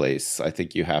first place, I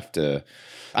think you have to.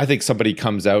 I think somebody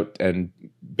comes out and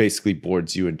basically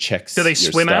boards you and checks. Do they your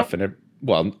swim stuff out? And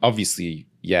well, obviously,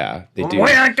 yeah, they do.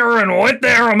 Whacker and what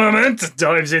there a moment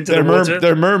dives into They're the water.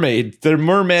 they're mermaids. They're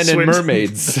mermen and Swims-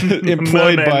 mermaids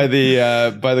employed Mermen. by the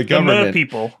the government mer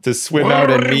people. to swim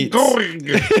out and meet.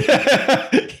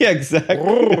 Yeah, exactly.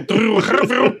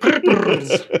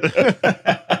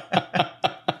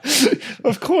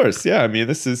 Of course, yeah. I mean,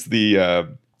 this is the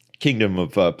kingdom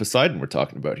of Poseidon we're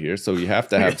talking about here, so you have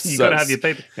to have. You gotta have your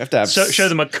paper. You have to have. Show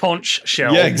them a conch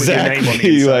shell Yeah, with your name on the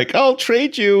exactly. inside. Like, I'll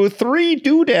trade you 3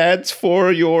 doodads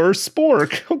for your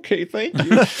spork. Okay, thank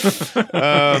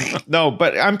you. No,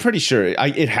 but I'm pretty sure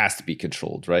it has to be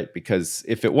controlled, right? Because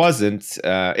if it wasn't,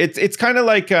 it's kind of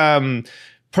like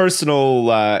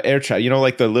personal air travel. You know,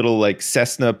 like the little like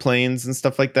Cessna planes and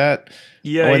stuff like that.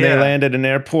 Yeah, when yeah. they land at an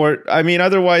airport. I mean,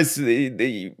 otherwise,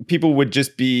 people would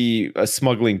just be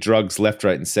smuggling drugs left,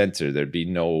 right, and center. There'd be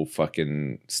no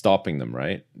fucking stopping them,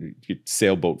 right?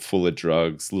 Sailboat full of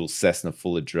drugs, little Cessna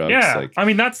full of drugs. Yeah, like, I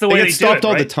mean that's the they way get they stopped do it,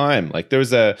 all right? the time. Like there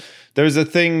was a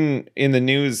thing in the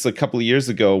news a couple of years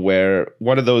ago where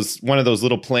one of those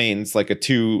little planes, like a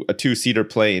two-seater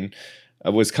plane,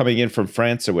 was coming in from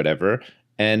France or whatever,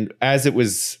 and as it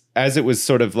was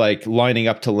sort of like lining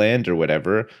up to land or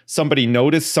whatever, somebody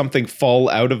noticed something fall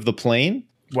out of the plane.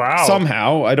 Wow.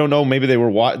 Somehow, I don't know, maybe they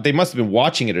must have been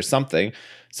watching it or something.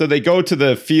 So they go to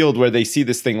the field where they see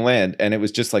this thing land, and it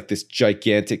was just like this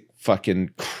gigantic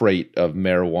fucking crate of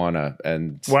marijuana.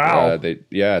 And wow,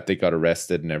 they got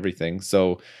arrested and everything.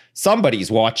 So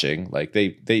somebody's watching. Like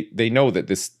they know that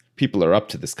this people are up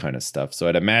to this kind of stuff. So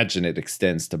I'd imagine it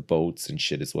extends to boats and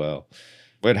shit as well.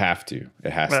 It'd have to.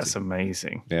 It has to. That's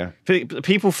amazing. Yeah.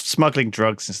 People smuggling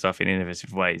drugs and stuff in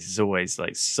innovative ways is always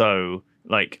like so.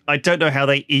 Like, I don't know how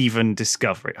they even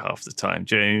discover it half the time.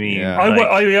 Do you know what I mean?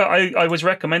 Yeah. I was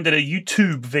recommended a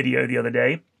YouTube video the other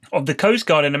day of the Coast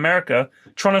Guard in America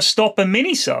trying to stop a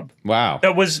mini sub. Wow.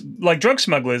 That was like drug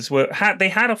smugglers they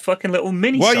had a fucking little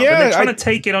mini sub and they're trying to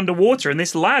take it underwater. And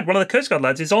this lad, one of the Coast Guard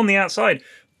lads, is on the outside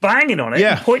banging on it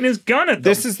and pointing his gun at them.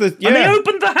 This is and they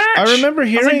opened the hatch. I remember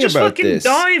hearing just about fucking this.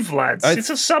 Dive, lads. It's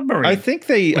a submarine. I think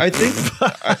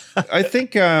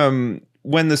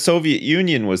when the Soviet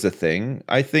Union was a thing,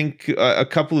 I think a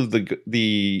couple of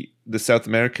the South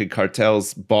American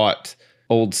cartels bought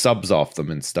old subs off them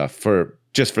and stuff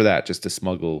just to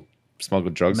smuggle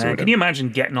drugs. Man, can you imagine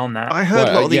getting on that? I heard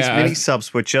a lot of these mini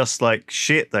subs were just like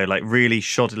shit though, like really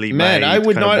shoddily made. Man, I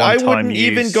wouldn't use.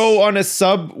 even go on a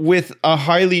sub with a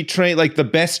highly trained, like the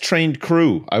best trained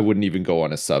crew. I wouldn't even go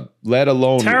on a sub, let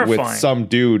alone with some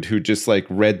dude who just like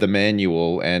read the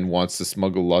manual and wants to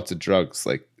smuggle lots of drugs.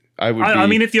 Like I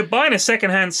mean, if you're buying a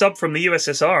secondhand sub from the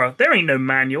USSR, there ain't no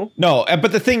manual. No,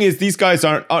 but the thing is, these guys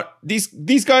aren't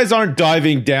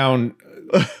diving down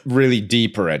really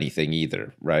deep or anything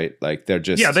either, right? Like they're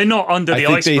just they're not under the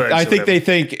icebergs. I think they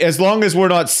think as long as we're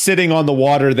not sitting on the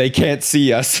water, they can't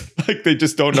see us. Like they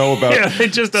just don't know about they're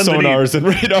just sonars and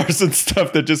radars and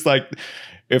stuff. They're just like,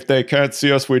 if they can't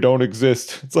see us, we don't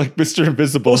exist. It's like Mr.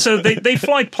 Invisible. Also, they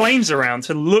fly planes around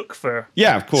to look for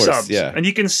of course, subs, yeah, and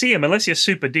you can see them unless you're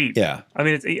super deep. Yeah, I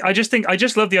mean, I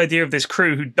just love the idea of this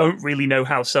crew who don't really know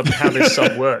how this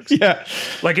sub works. Yeah,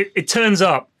 like it turns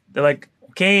up, they're like,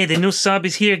 okay, the new sub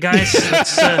is here, guys.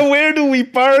 Where do we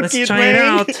park let's try it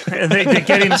out. And they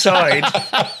get inside.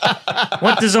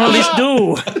 What does all this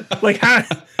do? Like,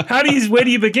 where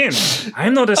do you begin?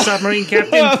 I'm not a submarine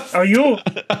captain. Are you?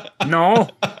 No.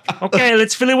 Okay,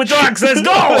 let's fill it with drugs. Let's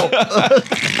go.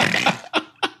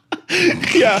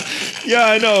 Yeah,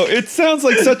 I know. It sounds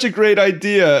like such a great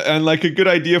idea and like a good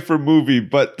idea for a movie,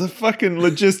 but the fucking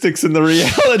logistics and the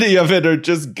reality of it are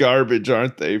just garbage,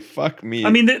 aren't they? Fuck me. I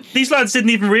mean, these lads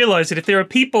didn't even realize that if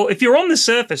you're on the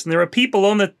surface and there are people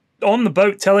on the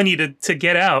boat telling you to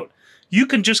get out, you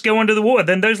can just go under the water.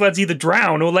 Then those lads either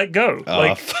drown or let go.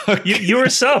 You're a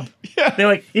sub. Yeah. They're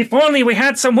like, if only we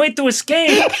had some way to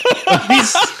escape these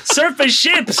surface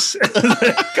ships.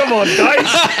 Come on,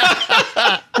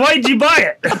 guys. Why'd you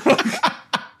buy it?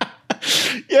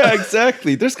 Yeah,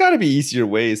 exactly. There's got to be easier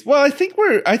ways. Well, I think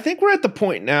we're at the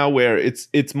point now where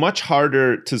it's much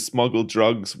harder to smuggle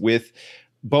drugs with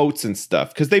boats and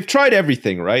stuff because they've tried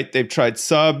everything, right? They've tried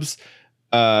subs.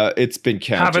 It's been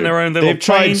countered. Having their own little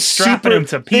planes, strapping them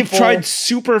to people. They've tried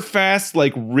super fast,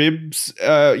 like ribs,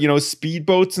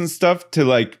 speedboats and stuff to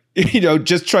like,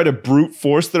 just try to brute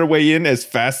force their way in as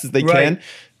fast as they can.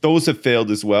 Those have failed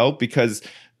as well because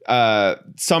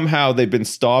somehow they've been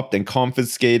stopped and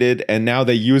confiscated, and now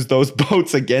they use those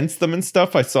boats against them and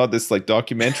stuff. I saw this like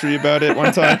documentary about it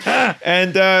one time,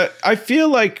 and I feel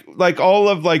like all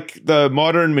of like the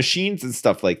modern machines and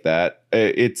stuff like that.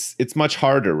 It's much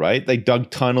harder, right? They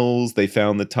dug tunnels, they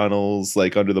found the tunnels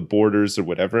like under the borders or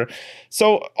whatever.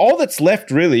 So all that's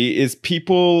left really is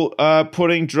people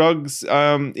putting drugs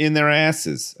in their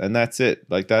asses, and that's it.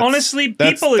 Like that's honestly,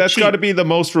 people that's got to be the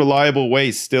most reliable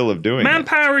way still of doing it.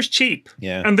 Manpower is cheap,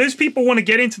 and those people want to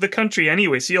get into the country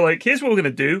anyway. So you're like, here's what we're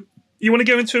gonna do. You want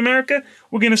to go into America?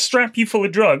 We're gonna strap you full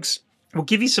of drugs. We'll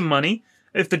give you some money.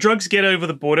 If the drugs get over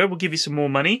the border, we'll give you some more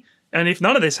money. And if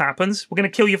none of this happens, we're going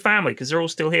to kill your family because they're all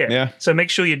still here. Yeah. So make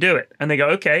sure you do it. And they go,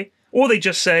 okay. Or they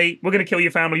just say, we're going to kill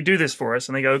your family, do this for us.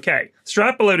 And they go, okay.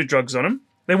 Strap a load of drugs on them.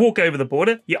 They walk over the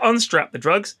border. You unstrap the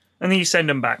drugs. and then you send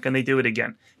them back, and they do it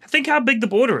again. Think how big the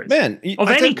border is, Man, of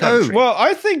I any don't know. country. Well,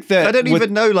 I think that I don't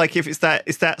even know, like, if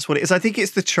that's what it is. I think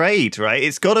it's the trade, right?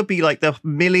 It's got to be like the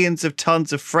millions of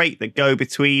tons of freight that go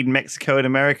between Mexico and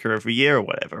America every year or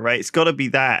whatever, right? It's got to be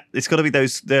that. It's got to be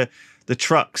the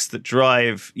trucks that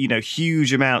drive,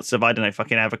 huge amounts of, I don't know,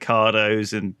 fucking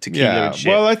avocados and tequila and shit.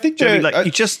 Well, I think Do you know what I mean? that- like,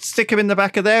 you just stick them in the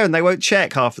back of there and they won't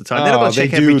check half the time. They're not going to they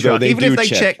check every do, though. truck. They Even do if they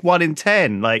check. check 1 in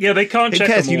 10, like, Yeah, they can't who check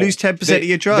cares? them You all. lose 10% of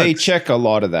your drugs. They check a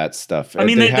lot of that stuff. I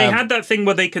mean, they have- had that thing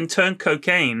where they can turn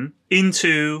cocaine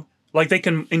into, like, they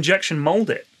can injection mold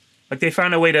it. Like, they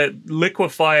found a way to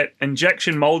liquefy it,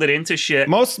 injection mold it into shit.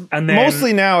 and then,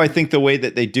 Mostly now, I think the way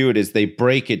that they do it is they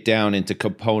break it down into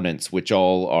components, which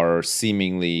all are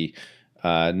seemingly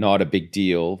not a big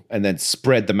deal, and then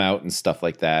spread them out and stuff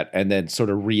like that, and then sort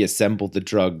of reassemble the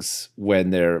drugs when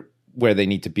they're where they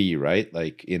need to be, right?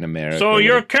 Like in America. So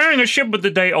you're carrying a shipment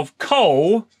today of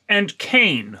coal and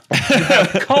cane. You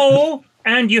have coal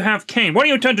and you have cane. What do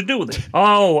you intend to do with it?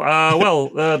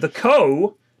 The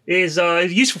coal is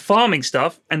used for farming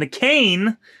stuff, and the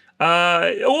cane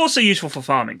also useful for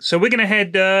farming. So we're gonna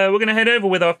head over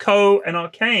with our coal and our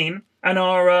cane and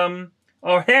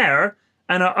our hair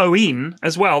and our oin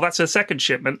as well. That's a second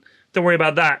shipment. Don't worry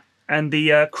about that. And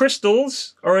the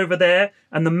crystals are over there,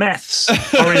 and the meths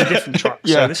are in a different truck.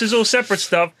 Yeah. So this is all separate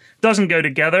stuff. Doesn't go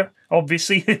together.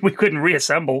 Obviously, we couldn't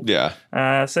reassemble. Yeah.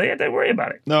 So yeah, don't worry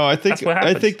about it. No, I think That's what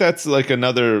happens. that's like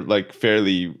another like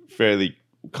fairly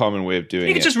common way of doing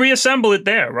You it. can just reassemble it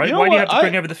there, right? You know Why do you what? have to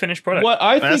bring over the finished product? What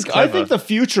I That's think, clever. the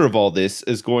future of all this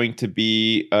is going to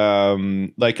be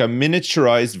like a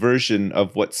miniaturized version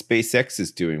of what SpaceX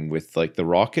is doing with like the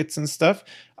rockets and stuff.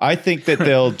 I think that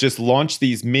they'll just launch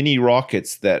these mini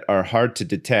rockets that are hard to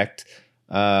detect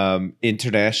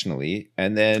internationally,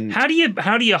 and then How do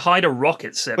you hide a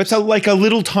rocket, Sips? it's like a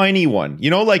little tiny one.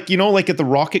 Like at the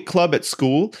rocket club at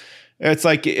school. It's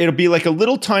like it'll be like a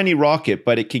little tiny rocket,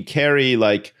 but it can carry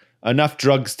like enough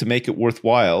drugs to make it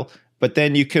worthwhile. But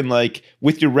then you can like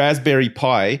with your Raspberry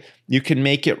Pi, you can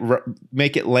make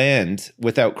it land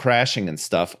without crashing and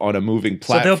stuff on a moving So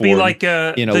platform. they'll be like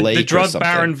in a lake the or drug something.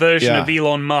 baron version Yeah. of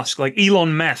Elon Musk, like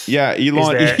Elon Meth. Yeah, is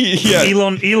Elon. there. Yeah,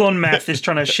 Elon Meth is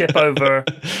trying to ship over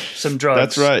some drugs.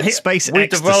 That's right. Hey, Space we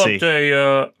ecstasy.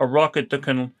 developed a rocket that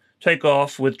can take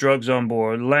off with drugs on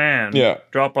board, land, Yeah.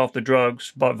 drop off the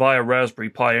drugs, but via Raspberry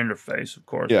Pi interface, of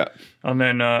course. yeah. and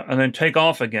then take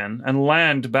off again and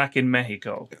land back in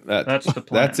Mexico. That's the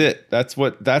plan. That's it. That's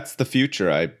the future.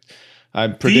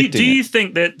 I'm Do predicting. you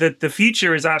think that the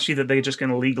future is actually that they're just going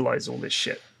to legalize all this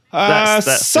shit? That's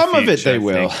the some of it future, they I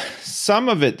will. think. Some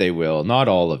of it they will. Not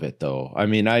all of it, though. I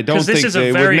mean, I don't 'Cause this think is a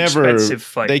they very would never. expensive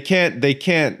fight. They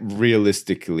can't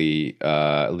realistically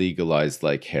legalize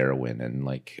like heroin and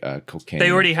like cocaine.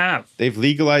 They already have. They've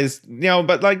legalized,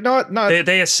 but like not.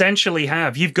 They essentially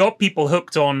have. You've got people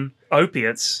hooked on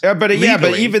opiates. But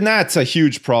legally. even that's a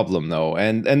huge problem, though,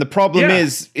 and the problem Yeah.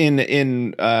 is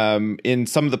in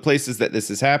some of the places that this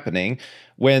is happening,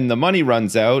 when the money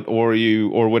runs out or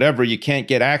whatever, you can't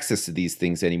get access to these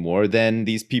things anymore. Then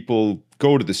these people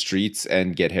go to the streets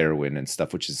and get heroin and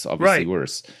stuff, which is obviously Right.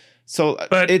 worse. So,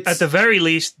 But it's at the very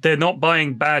least, they're not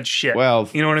buying bad shit. Well,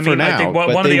 you know what I for mean? I now, think but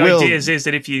one of they the will- ideas is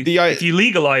that if you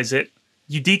legalize it,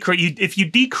 if you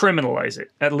decriminalize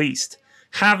it, at least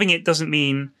having it doesn't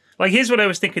mean like. Here's what I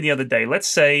was thinking the other day. Let's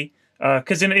say.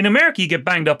 Because in America, you get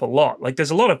banged up a lot. Like,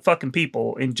 there's a lot of fucking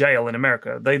people in jail in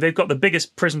America. They've got the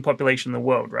biggest prison population in the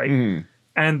world, right? Mm-hmm.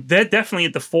 And they're definitely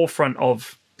at the forefront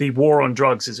of the war on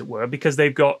drugs, as it were, because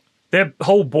they've got their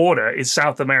whole border is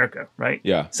South America, right?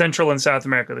 Yeah. Central and South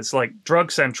America. It's like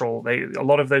drug central. A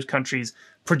lot of those countries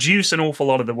produce an awful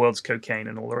lot of the world's cocaine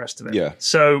and all the rest of it. Yeah.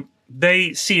 So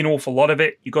they see an awful lot of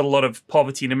it. You've got a lot of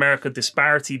poverty in America,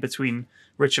 disparity between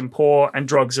rich and poor, and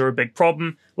drugs are a big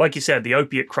problem. Like you said, the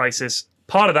opiate crisis,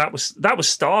 part of that was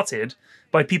started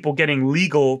by people getting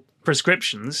legal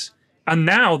prescriptions, and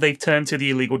now they've turned to the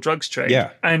illegal drugs trade.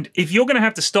 Yeah. And if you're going to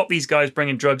have to stop these guys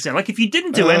bringing drugs in, like if you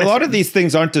didn't do a anything, lot of these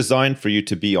things aren't designed for you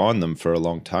to be on them for a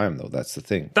long time, though. That's the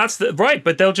thing. that's right,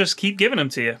 but they'll just keep giving them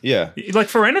to you. Yeah. Like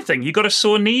for anything, you got a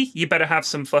sore knee, you better have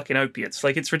some fucking opiates.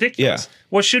 Like it's ridiculous. Yeah.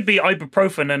 What should be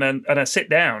ibuprofen and a sit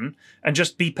down and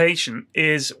just be patient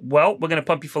is, well, we're going to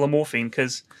pump you full of morphine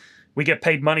because we get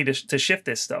paid money to shift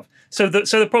this stuff. So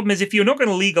the problem is if you're not going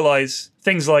to legalize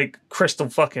things like crystal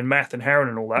fucking meth and heroin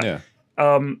and all that, Yeah.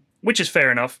 which is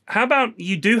fair enough. How about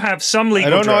you do have some legal I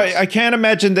don't drugs? know. I can't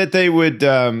imagine that they would.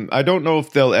 I don't know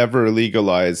if they'll ever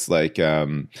legalize like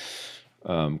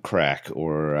crack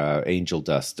or angel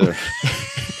dust. Or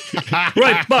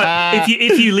Right, but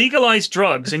if you legalize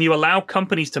drugs and you allow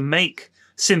companies to make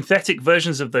synthetic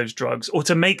versions of those drugs or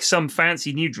to make some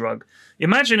fancy new drug.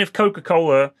 Imagine if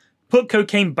Coca-Cola put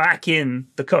cocaine back in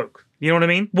the Coke. You know what I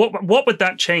mean? What would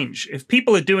that change? If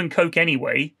people are doing Coke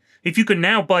anyway, if you can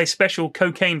now buy special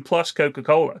cocaine plus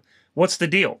Coca-Cola, what's the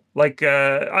deal? Like,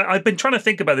 I've been trying to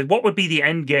think about it. What would be the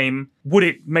end game? Would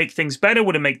it make things better?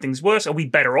 Would it make things worse? Are we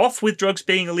better off with drugs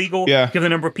being illegal? Yeah. Given the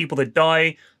number of people that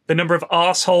die, the number of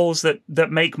assholes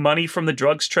that make money from the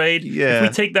drugs trade. Yeah. If we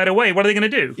take that away, what are they going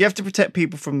to do? You have to protect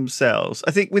people from themselves.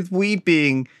 I think with weed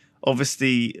being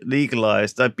obviously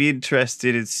legalized, I'd be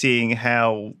interested in seeing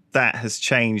how that has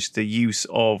changed the use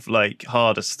of like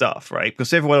harder stuff, right?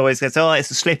 Because everyone always says, "Oh,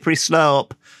 it's a slippery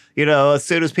slope." You know, as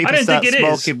soon as people start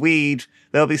smoking weed,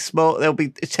 they'll be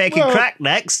taking crack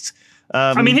next.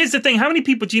 I mean, here's the thing: how many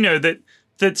people do you know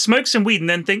that smoke some weed and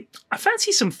then think, "I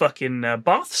fancy some fucking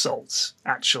bath salts"?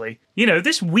 Actually, you know,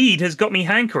 this weed has got me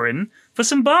hankering for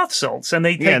some bath salts, and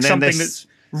they take something that's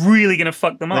really going to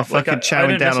fuck them up. They're fucking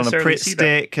chowing down on a Pritt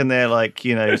stick, and they're like,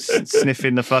 you know,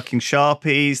 sniffing the fucking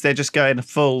Sharpies. They're just going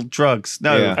full drugs.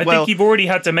 No, I think you've already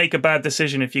had to make a bad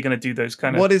decision if you're going to do those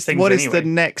kind of things. What is the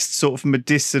next sort of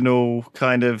medicinal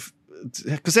kind of?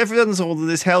 Because everyone's on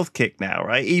this health kick now,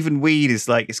 right? Even weed is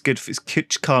like, it's good for,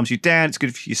 it calms you down. It's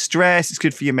good for your stress. It's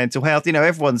good for your mental health. You know,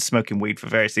 everyone's smoking weed for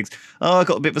various things. Oh, I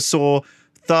got a bit of a sore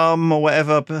thumb or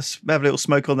whatever, have a little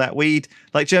smoke on that weed.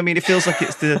 Like, do you know what I mean? It feels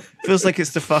like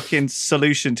it's the fucking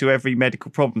solution to every medical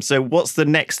problem. So what's the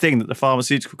next thing that the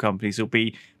pharmaceutical companies will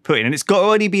be putting? And it's got to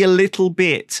only be a little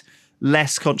bit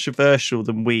less controversial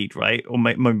than weed, right? Or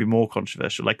maybe more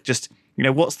controversial. Like, just, you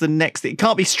know, what's the next thing? It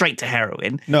can't be straight to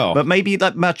heroin. No. But maybe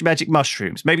like magic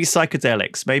mushrooms, maybe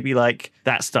psychedelics, maybe like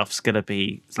that stuff's going to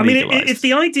be legalized. I mean, if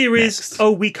the idea is,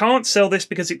 we can't sell this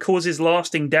because it causes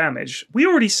lasting damage, we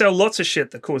already sell lots of shit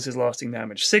that causes lasting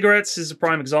damage. Cigarettes is a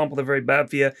prime example. They're very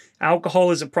bad for you. Alcohol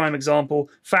is a prime example.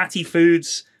 Fatty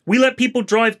foods. We let people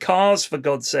drive cars, for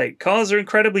God's sake. Cars are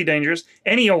incredibly dangerous.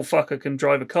 Any old fucker can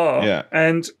drive a car. Yeah.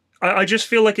 And I just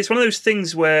feel like it's one of those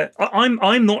things where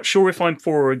I'm not sure if I'm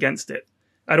for or against it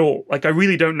at all. Like, I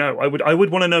really don't know. I would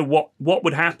want to know what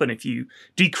would happen if you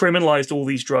decriminalized all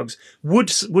these drugs.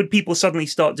 Would people suddenly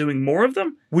start doing more of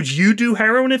them? Would you do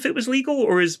heroin if it was legal?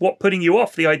 Or is what putting you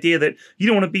off the idea that you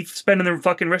don't want to be spending the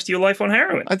fucking rest of your life on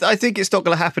heroin? I think it's not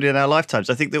going to happen in our lifetimes.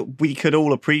 I think that we could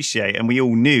all appreciate, and we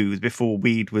all knew before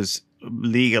weed was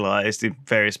legalized in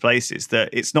various places, that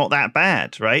it's not that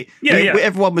bad, right? Yeah.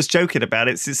 Everyone was joking about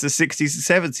it since the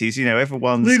 60s and 70s. You know,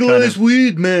 everyone's legalize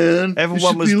weed, man.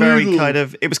 Everyone was very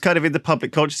it was kind of in the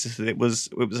public consciousness that it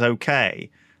was okay.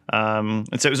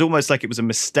 And so it was almost like it was a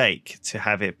mistake to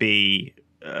have it be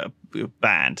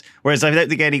banned. Whereas I don't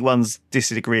think anyone's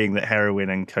disagreeing that heroin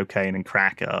and cocaine and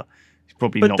crack are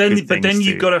probably not good things. But then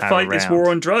you've got to fight around. this war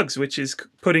on drugs, which is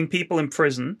putting people in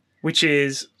prison, which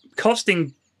is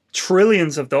costing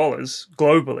trillions of dollars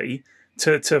globally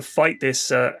to fight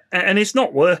this, and it's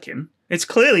not working. It's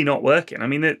clearly not working. I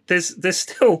mean, there's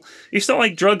still. It's not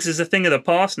like drugs is a thing of the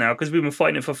past now because we've been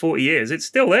fighting it for 40 years. It's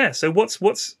still there. So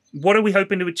what are we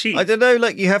hoping to achieve? I don't know.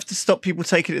 Like, you have to stop people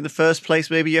taking it in the first place.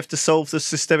 Maybe you have to solve the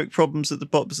systemic problems at the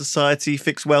bottom of society,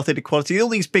 fix wealth inequality, all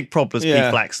these big problems,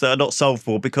 Flax, that are not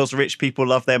solvable because rich people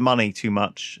love their money too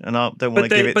much and don't want to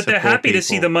give it to But they're poor happy people. to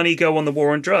see the money go on the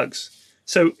war on drugs.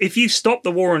 So if you stop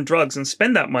the war on drugs and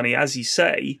spend that money, as you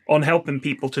say, on helping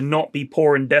people to not be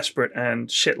poor and desperate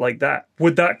and shit like that,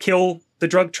 would that kill the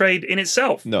drug trade in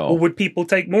itself? No. Or would people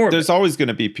take more of it? There's always going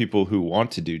to be people who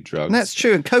want to do drugs. And that's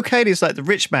true. And cocaine is like the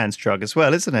rich man's drug as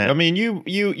well, isn't it? I mean,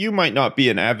 you might not be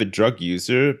an avid drug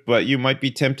user, but you might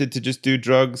be tempted to just do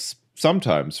drugs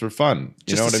sometimes for fun.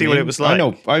 You Just know to what see I mean? what it was like. I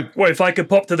know. Well, if I could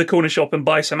pop to the corner shop and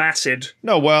buy some acid,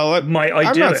 No, well, I'm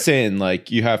not saying like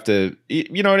you have to.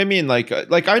 You know what I mean? Like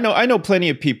I know plenty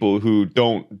of people who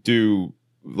don't do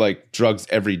like drugs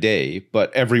every day,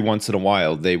 but every once in a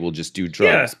while they will just do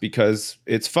drugs because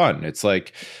it's fun. It's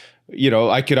like, you know,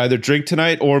 I could either drink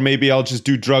tonight or maybe I'll just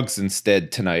do drugs instead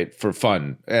tonight for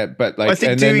fun. But like,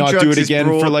 and then not do it again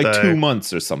for like 2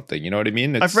 months or something. You know what I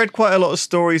mean? I've read quite a lot of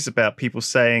stories about people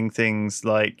saying things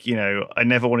like, you know, I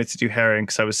never wanted to do heroin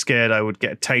because I was scared I would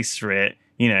get a taste for it,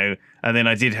 you know, and then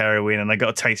I did heroin and I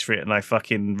got a taste for it and I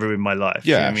fucking ruined my life.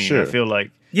 Yeah, you know what I mean? sure. I feel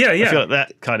like I feel like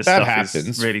that kind of that stuff happens,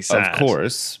 is really sad. of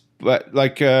course. But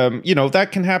like, you know,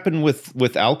 that can happen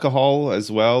with alcohol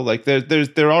as well. Like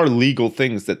there are legal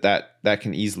things that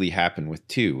can easily happen with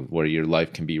too, where your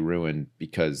life can be ruined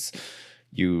because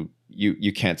you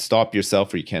can't stop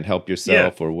yourself or you can't help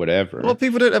yourself or whatever. Well,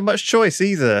 people don't have much choice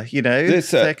either, you know.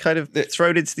 They're kind of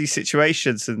thrown into these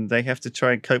situations and they have to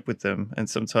try and cope with them. And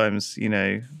sometimes, you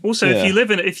know. Also,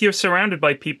 if you're surrounded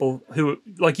by people who,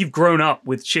 like, you've grown up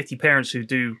with shitty parents who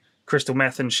do crystal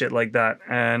meth and shit like that,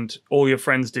 and all your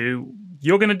friends do,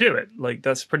 you're going to do it. Like,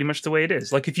 that's pretty much the way it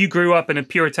is. Like, if you grew up in a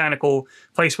puritanical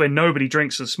place where nobody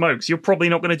drinks and smokes, you're probably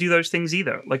not going to do those things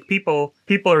either. Like, people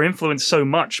are influenced so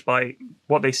much by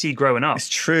what they see growing up. It's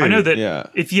true. I know that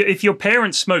if your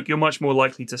parents smoke, you're much more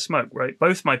likely to smoke, right?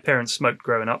 Both my parents smoked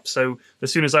growing up, so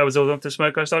as soon as I was old enough to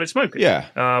smoke, I started smoking. Yeah.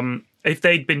 If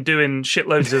they'd been doing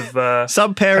shitloads of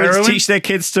some parents heroin, teach their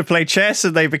kids to play chess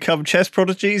and they become chess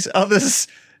prodigies. Others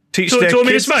teach their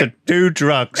kids to do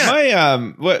drugs.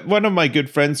 One of my good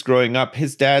friends growing up,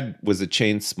 his dad was a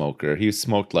chain smoker. He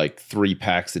smoked like 3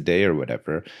 packs a day or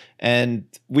whatever. And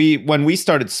when we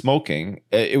started smoking,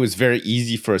 it was very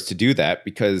easy for us to do that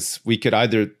because we could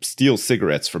either steal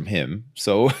cigarettes from him.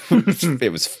 So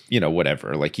it was,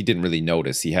 whatever. Like, he didn't really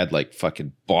notice. He had like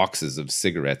fucking boxes of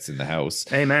cigarettes in the house.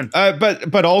 Amen.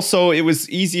 But also it was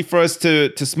easy for us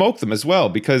to smoke them as well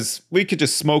because we could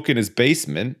just smoke in his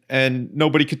basement and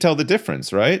nobody could tell the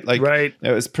difference, right? Like, right.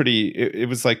 It was pretty. It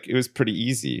was pretty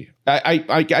easy.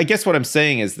 I guess what I'm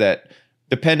saying is that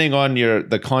depending on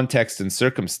the context and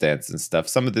circumstance and stuff,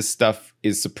 some of this stuff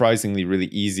is surprisingly really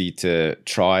easy to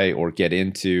try or get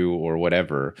into or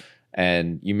whatever,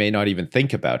 and you may not even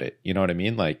think about it. You know what I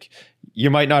mean? Like, you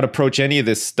might not approach any of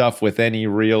this stuff with any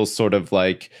real sort of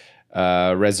like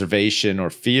reservation or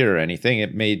fear or anything.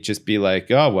 It may just be like,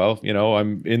 oh well,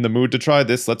 I'm in the mood to try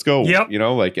this. Let's go. Yep.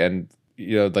 Like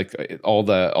all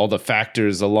the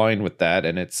factors align with that,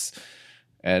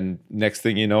 and next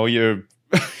thing you know, you're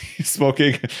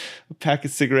smoking a pack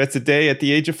of cigarettes a day at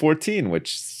the age of 14,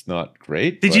 which is not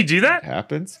great. Did you do that? It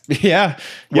happens. Yeah.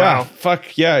 Wow.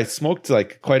 Fuck yeah. I smoked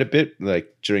like quite a bit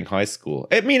like during high school.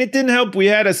 I mean, it didn't help. We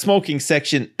had a smoking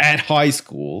section at high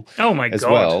school. Oh my as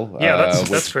God. Well. Yeah,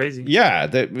 that's crazy. Yeah.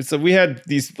 So we had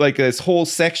this whole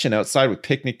section outside with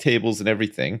picnic tables and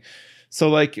everything. So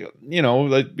like,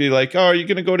 be like, oh, are you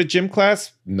going to go to gym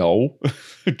class? No,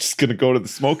 I'm just going to go to the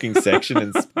smoking section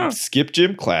and skip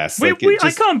gym class. I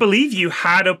can't believe you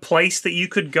had a place that you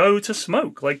could go to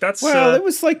smoke. Like, that's it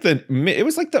was like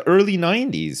the early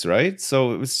 90s, right?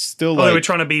 So it was still they were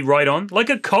trying to be right on.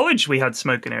 Like at college, we had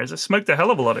smoking areas. I smoked a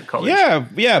hell of a lot at college.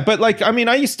 Yeah. But like, I mean,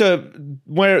 I used to,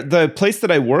 where the place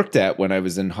that I worked at when I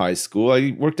was in high school,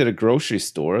 I worked at a grocery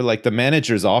store. Like the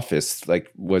manager's office,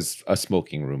 like was a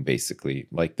smoking room basically.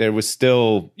 Like there was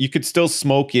you could still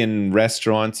smoke in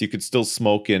restaurants. You could still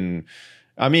smoke in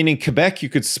Quebec, you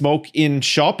could smoke in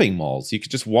shopping malls. You could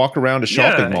just walk around a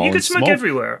shopping mall. You could smoke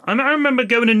everywhere. I remember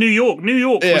going to New York. New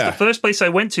York was the first place I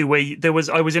went to where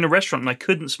I was in a restaurant and I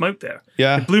couldn't smoke there.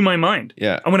 Yeah. It blew my mind.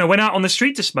 Yeah. And when I went out on the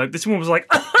street to smoke, this woman was like,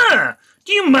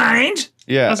 do you mind?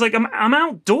 Yeah. I was like, I'm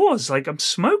outdoors. Like, I'm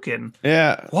smoking.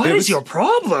 Yeah. What is your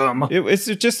problem? It was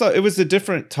a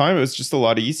different time. It was just a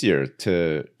lot easier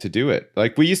to do it.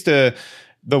 Like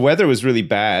the weather was really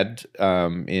bad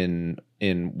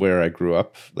in where I grew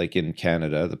up, like in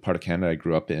Canada, the part of Canada I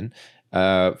grew up in.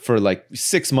 For like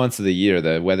 6 months of the year,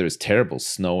 the weather is terrible,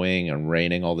 snowing and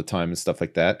raining all the time and stuff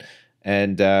like that.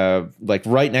 And like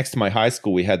right next to my high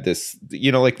school, we had this,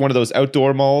 like one of those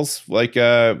outdoor malls, like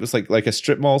it was like a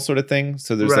strip mall sort of thing.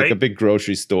 So there's like a big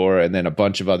grocery store and then a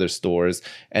bunch of other stores.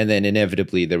 And then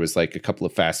inevitably there was like a couple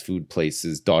of fast food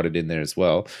places dotted in there as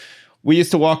well. We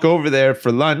used to walk over there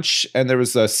for lunch and there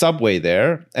was a Subway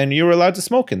there and you were allowed to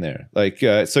smoke in there. Like,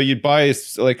 so you'd buy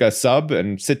a sub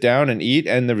and sit down and eat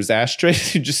and there was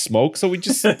ashtrays to just smoke. So we'd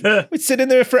sit in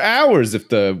there for hours if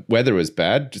the weather was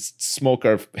bad, just smoke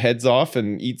our heads off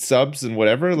and eat subs and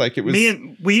whatever. Like it was.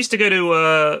 We used to go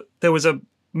to,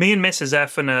 me and Mrs.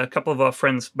 F and a couple of our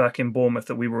friends back in Bournemouth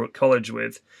that we were at college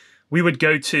with. We would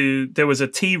go to, there was a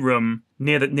tea room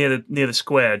near the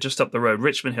square, just up the road,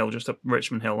 Richmond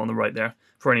Hill on the right there,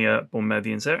 for any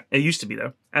Bournemouthians there. It used to be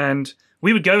there. And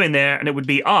we would go in there and it would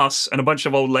be us and a bunch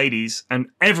of old ladies and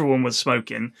everyone was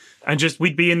smoking. And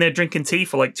we'd be in there drinking tea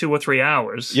for like 2 or 3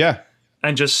 hours. Yeah.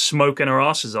 And just smoking our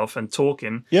asses off and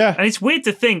talking. Yeah. And it's weird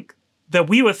to think that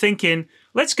we were thinking,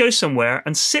 let's go somewhere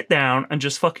and sit down and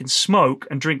just fucking smoke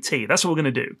and drink tea. That's what we're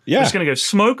going to do. Yeah. We're just going to go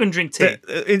smoke and drink tea.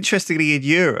 Interestingly, in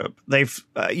Europe, they've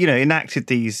enacted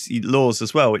these laws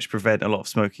as well, which prevent a lot of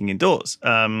smoking indoors.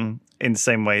 In the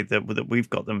same way that we've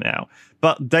got them now,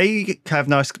 but they have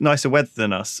nicer weather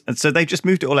than us, and so they've just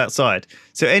moved it all outside.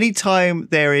 So anytime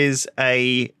there is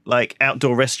a like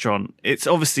outdoor restaurant, it's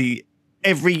obviously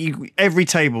every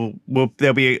table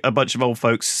there'll be a bunch of old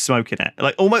folks smoking at,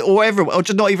 like almost or everyone, or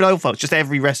just not even old folks, just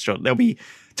every restaurant there'll be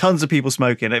tons of people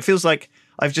smoking. It feels like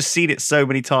I've just seen it so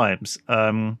many times,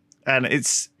 and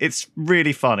it's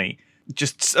really funny.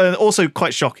 just also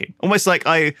quite shocking. Almost like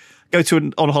I go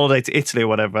on holiday to Italy or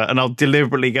whatever, and I'll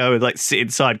deliberately go and like sit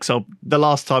inside because the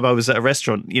last time I was at a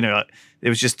restaurant, it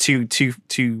was just two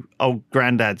old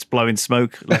granddads blowing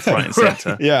smoke left, right, and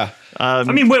center. Yeah. I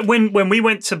mean, when we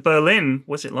went to Berlin,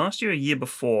 was it last year or a year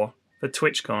before for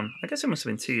TwitchCon? I guess it must have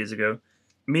been 2 years ago.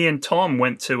 Me and Tom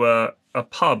went to a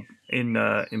pub in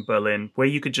Berlin where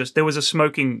there was a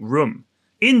smoking room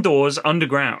indoors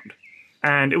underground.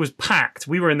 And it was packed.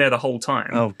 We were in there the whole time.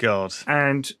 Oh God!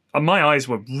 And my eyes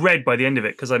were red by the end of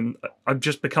it because I've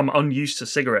just become unused to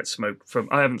cigarette smoke.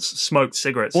 I haven't smoked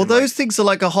cigarettes. Well, those things are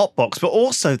like a hot box, but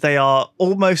also they are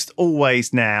almost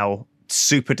always now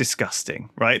super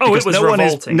disgusting, right? Oh, because it was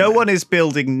revolting. No one is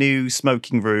building new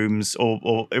smoking rooms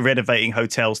or renovating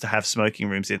hotels to have smoking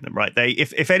rooms in them, right?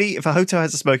 If a hotel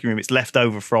has a smoking room, it's left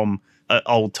over from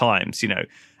old times,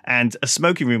 And a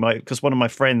smoking room, because one of my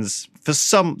friends, for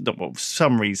some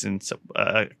reason,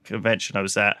 a convention I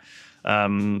was at,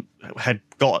 had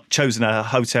chosen a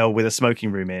hotel with a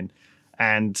smoking room in,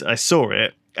 and I saw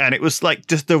it, and it was like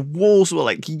just the walls were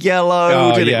like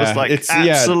yellowed, and it was like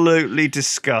absolutely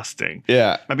disgusting.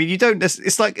 Yeah, I mean, you don't.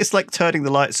 It's like turning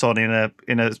the lights on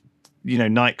in a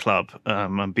nightclub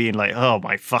and being like, oh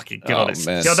my fucking God.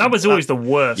 Man. Yeah, that was always the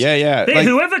worst. Yeah.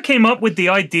 Whoever came up with the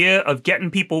idea of getting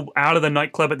people out of the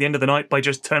nightclub at the end of the night by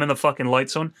just turning the fucking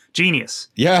lights on, genius.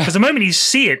 Yeah. Because the moment you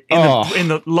see it in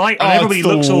the light and everybody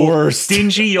looks worst. all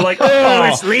dingy, you're like,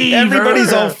 let's leave.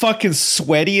 Everybody's all fucking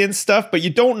sweaty and stuff, but you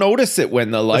don't notice it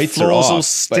when the lights are off. The floor's all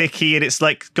sticky and it's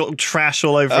like got trash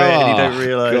all over it and you don't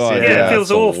realise it. Yeah, it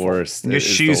feels awful. Worst. And your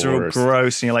shoes are all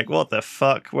gross and you're like, what the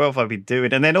fuck? What have I been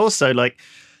doing? And then also like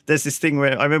there's this thing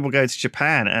where I remember going to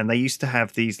Japan and they used to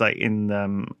have these like in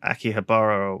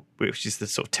Akihabara, which is the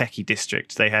sort of techie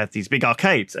district. They had these big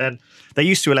arcades and they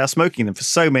used to allow smoking in them for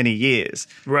so many years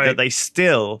that they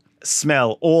still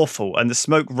smell awful. And the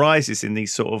smoke rises in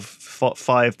these sort of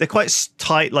five. They're quite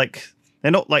tight, like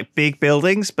they're not like big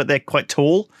buildings, but they're quite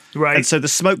tall. Right. And so the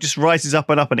smoke just rises up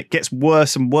and it gets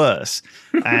worse and worse.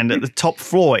 And at the top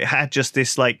floor, it had just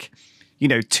this like,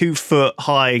 2 foot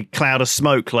high cloud of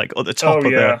smoke like at the top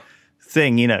of the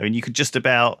thing, and you could just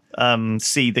about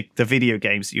see the video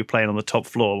games that you're playing on the top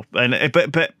floor. And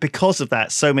but because of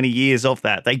that, so many years of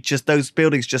that, those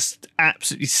buildings just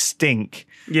absolutely stink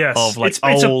of like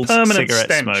it's old a permanent cigarette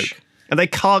stench. smoke. And they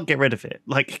can't get rid of it.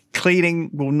 Like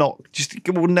cleaning will not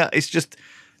it's just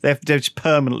they're just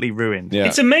permanently ruined. Yeah.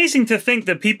 It's amazing to think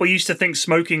that people used to think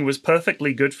smoking was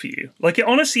perfectly good for you. Like, it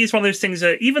honestly is one of those things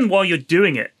that even while you're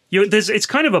doing it, it's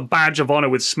kind of a badge of honor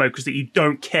with smokers that you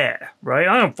don't care, right?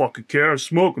 I don't fucking care. I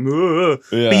smoke. Yeah.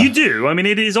 But you do. I mean,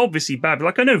 it is obviously bad. But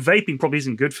like, I know vaping probably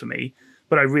isn't good for me,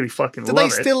 but I really fucking love it. I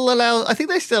think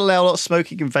they still allow a lot of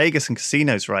smoking in Vegas and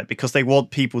casinos, right? Because they want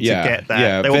people to get that.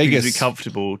 Yeah, they want people Vegas, to be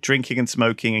comfortable drinking and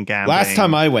smoking and gambling. Last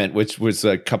time I went, which was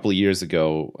a couple of years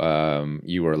ago,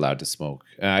 you were allowed to smoke.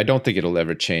 I don't think it'll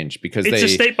ever change because it's a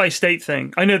state by state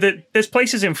thing. I know that there's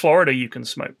places in Florida you can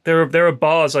smoke. There are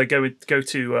bars I go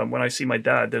to when I see my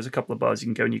dad. There's a couple of bars you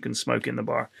can go and you can smoke in the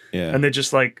bar. Yeah, and they're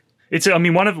just like.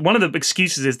 One of the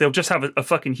excuses is they'll just have a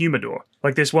fucking humidor.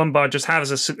 Like this one bar just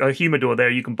has a humidor there.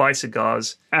 You can buy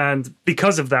cigars. And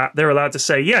because of that, they're allowed to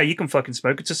say, yeah, you can fucking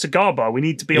smoke. It's a cigar bar. We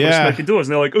need to be able to smoke indoors.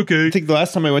 And they're like, okay. I think the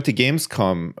last time I went to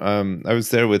Gamescom, I was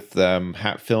there with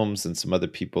Hat Films and some other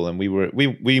people. And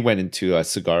we went into a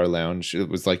cigar lounge. It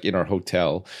was like in our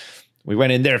hotel. We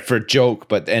went in there for a joke,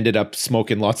 but ended up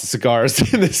smoking lots of cigars.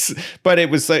 But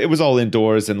it was all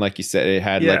indoors, and like you said, it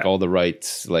had like all the right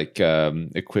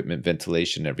equipment,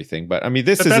 ventilation, everything. But I mean,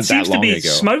 this isn't that long ago.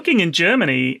 Smoking in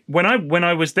Germany, when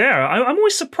I was there, I'm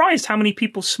always surprised how many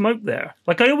people smoke there.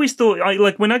 Like I always thought,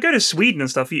 when I go to Sweden and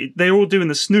stuff, they're all doing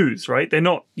the snooze, right? They're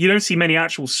not. You don't see many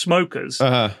actual smokers.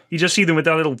 You just see them with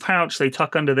that little pouch they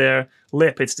tuck under their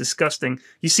lip. It's disgusting.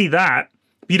 You see that,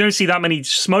 but you don't see that many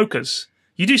smokers.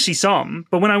 You do see some,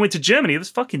 but when I went to Germany,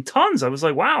 there's fucking tons. I was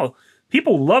like, wow,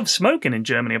 people love smoking in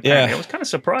Germany, apparently. Yeah. I was kind of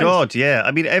surprised. God, yeah.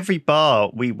 I mean, every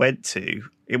bar we went to,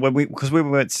 because we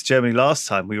went to Germany last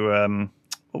time, we were, what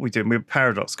were we doing? We were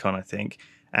ParadoxCon, I think.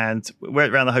 And we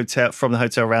went around from the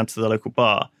hotel around to the local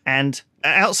bar. And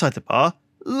outside the bar,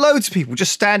 loads of people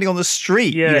just standing on the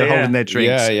street, holding their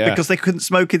drinks because they couldn't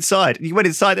smoke inside. And you went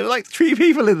inside, there were like 3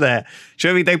 people in there. Do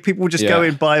you know what I mean? People would just go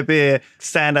in, buy a beer,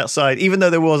 stand outside, even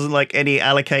though there wasn't like any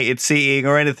allocated seating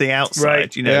or anything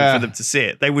outside, for them to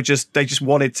sit. They just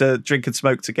wanted to drink and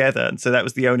smoke together, and so that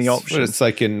was the only option. But it's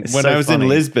like when I was in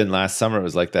Lisbon last summer, it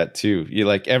was like that too. You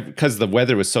like because the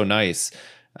weather was so nice,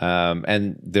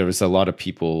 and there was a lot of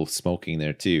people smoking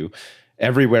there too.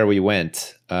 everywhere we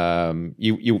went,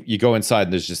 you go inside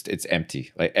and it's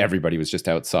empty. Like everybody was just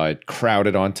outside,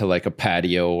 crowded onto like a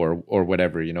patio or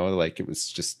whatever, like it was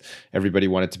just everybody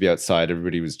wanted to be outside.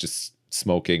 Everybody was just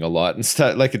smoking a lot and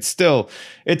stuff. Like it's still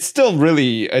a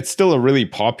really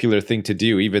popular thing to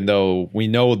do, even though we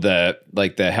know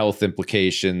the health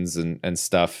implications and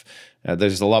stuff.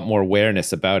 There's a lot more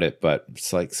awareness about it, but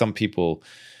it's like some people,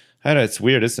 I don't know, it's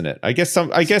weird, isn't it? I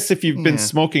guess if you've been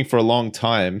smoking for a long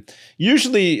time,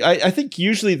 usually I think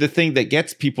usually the thing that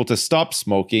gets people to stop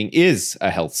smoking is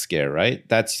a health scare, right?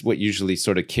 That's what usually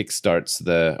sort of kickstarts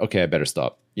I better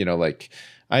stop.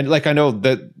 I know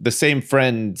that the same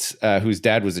friend whose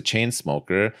dad was a chain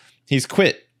smoker, he's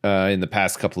quit in the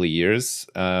past couple of years.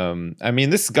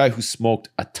 This is a guy who smoked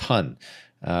a ton.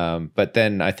 But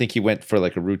then I think he went for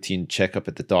like a routine checkup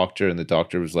at the doctor, and the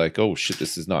doctor was like, "Oh shit,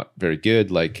 this is not very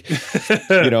good. Like,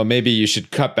 maybe you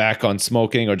should cut back on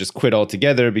smoking or just quit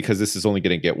altogether because this is only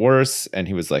going to get worse." And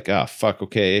he was like, "Ah, fuck,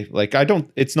 okay. Like,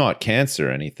 it's not cancer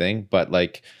or anything, but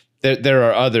like there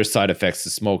are other side effects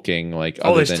to smoking, like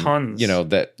other than tons.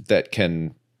 That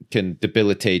can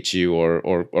debilitate you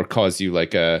or cause you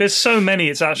like a there's so many,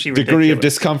 it's actually degree ridiculous. of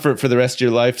discomfort for the rest of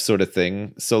your life sort of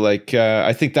thing." So like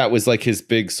I think that was like his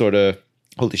big sort of,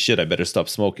 holy shit, I better stop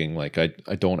smoking. Like I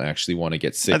don't actually want to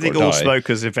get sick. I think or all die.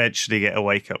 smokers eventually get a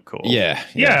wake up call.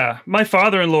 Yeah. My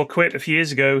father-in-law quit a few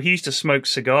years ago. He used to smoke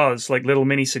cigars, like little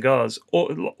mini cigars,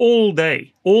 all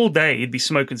day. All day he'd be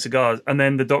smoking cigars, and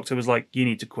then the doctor was like, "You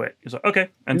need to quit." He was like, "Okay,"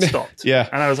 and stopped. Yeah.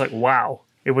 And I was like, wow.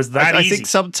 It was that I easy. think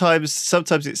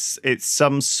sometimes it's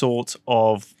some sort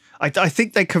of. I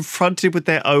think they're confronted with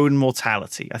their own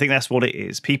mortality. I think that's what it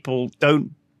is. People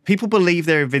believe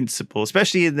they're invincible,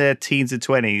 especially in their teens and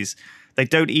 20s. They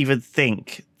don't even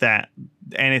think that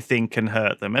anything can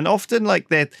hurt them, and often like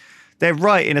they're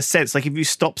right in a sense. Like if you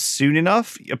stop soon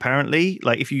enough, apparently,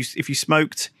 like if you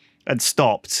smoked and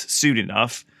stopped soon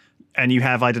enough, and you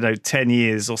have, I don't know, 10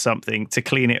 years or something to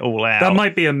clean it all out. That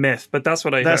might be a myth, but that's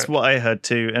what I heard. That's what I heard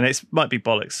too, and it might be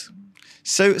bollocks.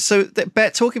 So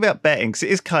talking about betting, 'cause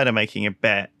it is kind of making a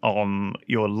bet on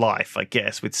your life, I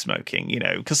guess, with smoking,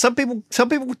 because some people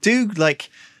do like.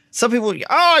 Some people,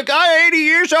 I'm 80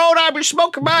 years old, I've been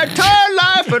smoking my entire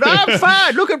life, and I'm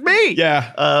fine. Look at me.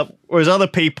 Yeah. Whereas other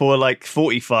people are like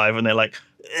 45, and they're like,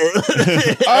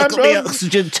 I've got the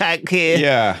oxygen tank here.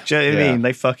 Yeah. Do you know what I mean?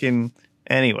 They fucking.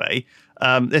 Anyway,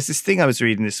 there's this thing I was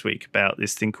reading this week about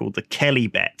this thing called the Kelly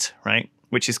bet, right?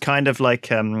 Which is kind of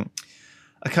like a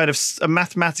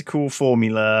mathematical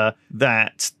formula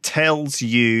that tells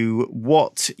you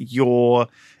what you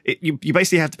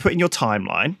basically have to put in your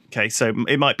timeline. Okay, so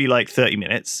it might be like 30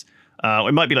 minutes, or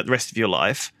it might be like the rest of your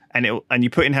life, and you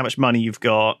put in how much money you've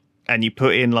got, and you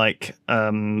put in like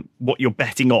what you're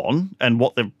betting on and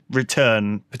what the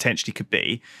return potentially could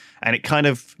be, and it kind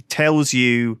of tells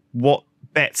you what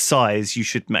bet size you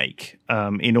should make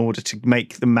in order to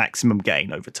make the maximum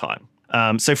gain over time.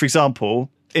 So, for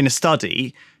example, in a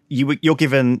study, you're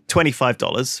given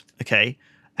 $25, okay,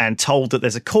 and told that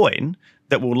there's a coin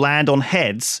that will land on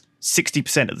heads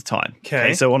 60% of the time.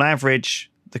 Okay. So on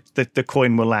average, the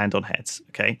coin will land on heads.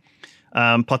 Okay.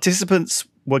 Participants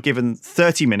were given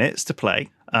 30 minutes to play.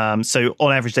 So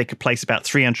on average, they could place about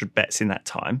 300 bets in that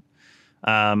time.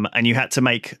 And you had to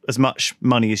make as much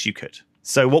money as you could.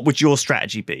 So what would your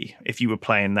strategy be if you were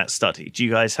playing that study? Do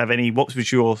you guys have any? What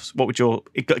would your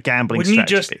gambling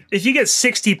strategy be? If you get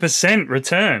 60%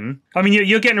 return, I mean,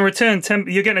 you're getting a return.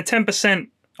 You're getting a 10%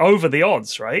 over the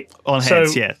odds, right? On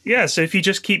heads, yeah. Yeah. So if you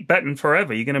just keep betting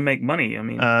forever, you're going to make money. I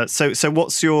mean, so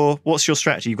what's your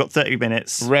strategy? You've got 30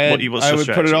 minutes. Red. What's I your would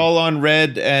strategy? put it all on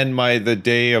red and the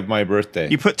day of my birthday.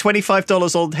 You put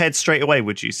 $25 on heads straight away,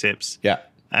 would you, Sips? Yeah.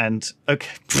 And okay.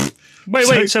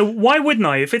 Wait. So why wouldn't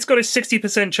I? If it's got a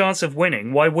 60% chance of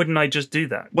winning, why wouldn't I just do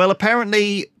that? Well,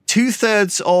 apparently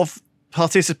 2/3 of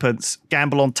participants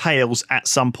gamble on tails at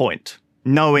some point,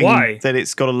 knowing that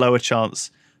it's got a lower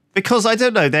chance. Because I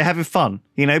don't know, they're having fun.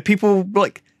 People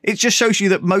like it just shows you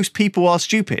that most people are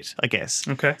stupid, I guess.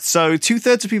 Okay. So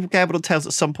 2/3 of people gambled on tails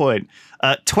at some point.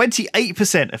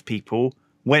 28% of people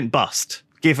went bust,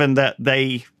 given that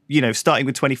they, starting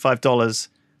with $25,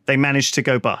 they managed to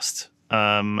go bust.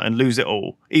 And lose it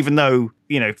all, even though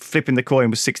flipping the coin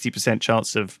was 60%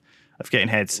 chance of getting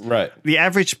heads. Right. The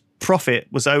average profit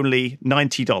was only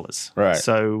 $90. Right.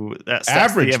 So that's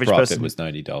average the average profit person. was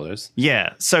 $90.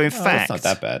 Yeah. So in fact, that's not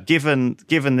that bad. Given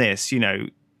this,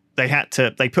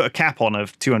 they put a cap on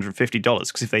of $250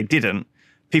 because if they didn't,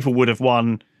 people would have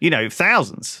won,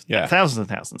 thousands, thousands and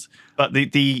thousands. But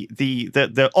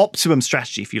the optimum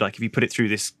strategy, if you like, if you put it through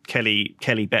this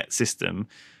Kelly bet system,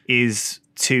 is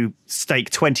to stake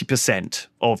 20%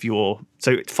 of so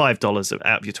 $5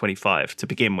 out of your 25 to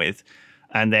begin with.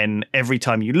 And then every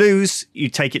time you lose, you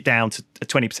take it down to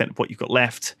 20% of what you've got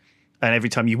left. And every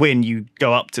time you win, you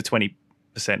go up to 20%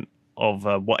 of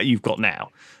what you've got now.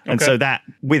 And so that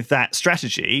with that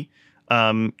strategy,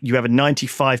 you have a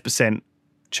 95%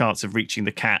 chance of reaching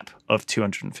the cap of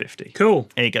 250. Cool.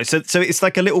 There you go. So it's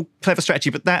like a little clever strategy,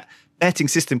 but that betting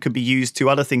system can be used to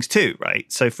other things too, right?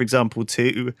 So for example,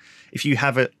 if you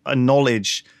have a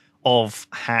knowledge of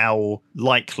how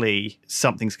likely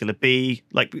something's going to be,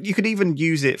 like you could even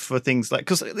use it for things like,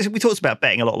 because we talked about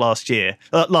betting a lot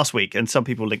last week, and some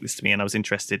people linked this to me, and I was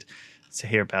interested to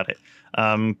hear about it.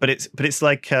 But it's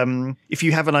like if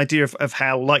you have an idea of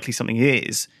how likely something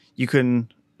is, you can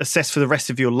assess for the rest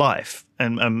of your life,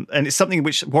 and it's something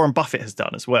which Warren Buffett has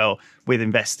done as well with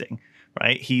investing.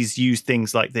 Right, he's used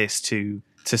things like this to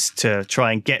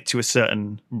try and get to a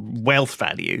certain wealth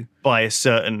value by a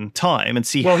certain time and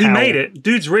see. Well, he made it.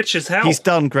 Dude's rich as hell. He's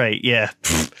done great, yeah.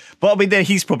 But I mean, then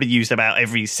he's probably used about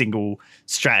every single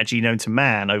strategy known to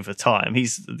man over time.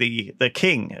 He's the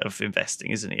king of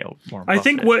investing, isn't he? Warren I Buffett?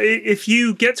 think if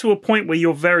you get to a point where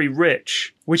you're very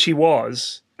rich, which he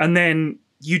was, and then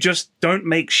you just don't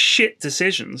make shit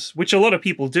decisions, which a lot of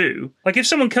people do. Like if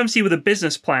someone comes to you with a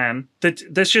business plan that's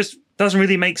just doesn't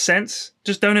really make sense,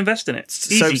 just don't invest in it.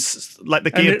 Easy. So, like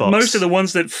the And gearbox. most of the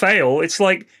ones that fail, it's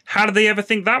like, how did they ever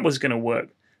think that was going to work?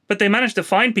 But they managed to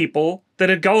find people that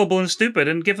are gullible and stupid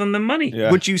and give them the money. Yeah.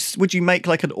 Would you make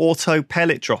like an auto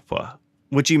pellet dropper?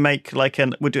 Would you make like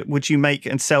would you make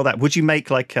and sell that? Would you make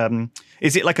like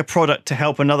is it like a product to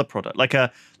help another product, like an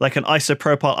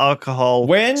isopropyl alcohol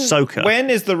soaker? When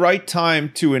is the right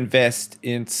time to invest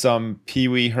in some Pee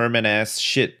Wee Herman ass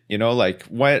shit? You know, like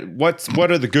what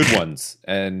are the good ones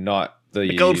and not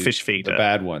the goldfish feeder, the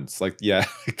bad ones? Like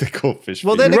like the goldfish.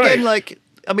 Well, feeder. then Right. again, like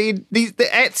I mean, the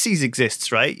Etsy's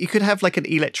exists, right? You could have like an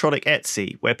electronic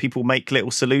Etsy where people make little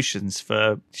solutions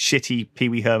for shitty Pee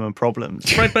Wee Herman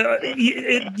problems. Right, but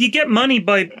you get money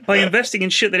by investing in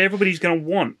shit that everybody's going to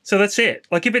want. So that's it.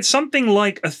 Like if it's something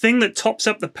like a thing that tops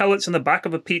up the pellets in the back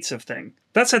of a pizza thing,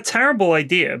 that's a terrible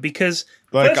idea because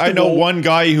like first I of know all, one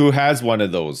guy who has one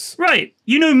of those. Right,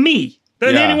 you know me.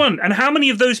 They're the Yeah. only one. And how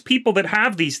many of those people that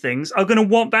have these things are going to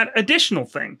want that additional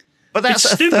thing? But that's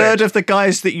It's a stupid. third of the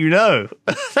guys that you know.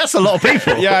 That's a lot of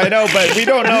people. Yeah, I know, but we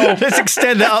don't know. Let's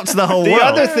extend it up to the whole The world.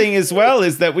 other thing as well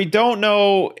is that we don't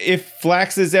know if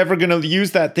Flax is ever going to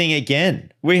use that thing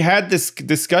again. We had this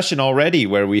discussion already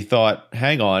where we thought,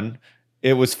 hang on,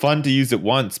 it was fun to use it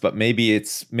once, but maybe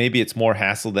it's more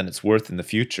hassle than it's worth in the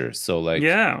future. So like,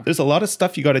 Yeah. there's a lot of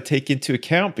stuff you got to take into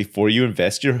account before you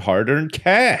invest your hard-earned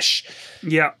cash.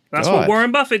 Yeah, that's God. what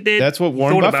Warren Buffett did. That's what He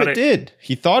Warren thought about Buffett it. did.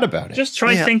 He thought about it. Just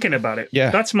try thinking about it.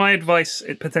 Yeah. That's my advice,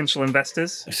 potential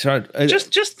investors. It's hard-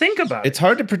 Just think about It's it.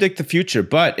 hard to predict the future,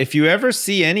 but if you ever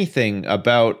see anything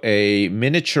about a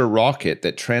miniature rocket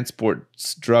that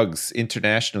transports drugs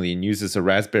internationally and uses a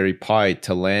Raspberry Pi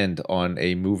to land on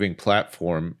a moving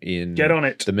platform in Get on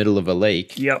it. the middle of a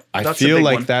lake, Yep, I that's a feel big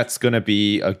like one. that's going to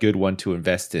be a good one to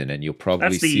invest in, and you'll probably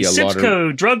That's the see a lot of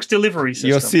Sipsco drugs delivery system.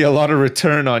 you'll see a lot of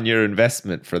return on your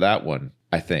investment for that one.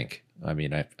 I think. I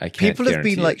mean, I can't. People have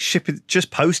guarantee been like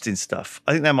just posting stuff.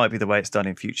 I think that might be the way it's done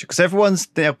in future because everyone's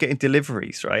now getting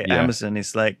deliveries, right? Yeah. Amazon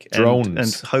is like Drones.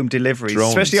 and home deliveries, Drones.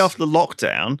 especially after the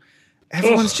lockdown.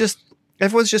 Everyone's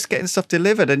just getting stuff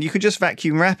delivered, and you could just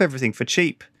vacuum wrap everything for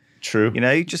cheap. True. You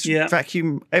know, you just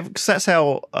vacuum because that's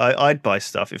how I'd buy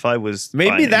stuff if I was. Maybe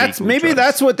buying that's illegal drugs.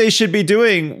 that's what they should be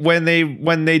doing when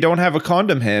they don't have a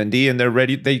condom handy and they're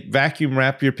ready. They vacuum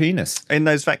wrap your penis. in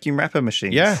those vacuum wrapper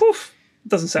machines. Yeah. Oof,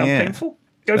 doesn't sound Yeah. painful.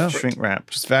 Go for it. Shrink wrap.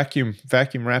 Just vacuum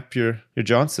wrap your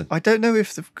Johnson. I don't know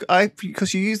if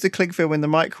because you use the cling film in the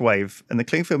microwave, and the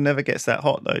cling film never gets that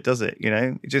hot though, does it? You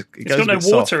know, it It's goes got no a bit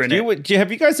soft. water in it.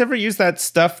 Have you guys ever used that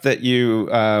stuff that you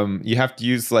have to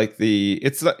use like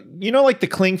it's like, you know, like the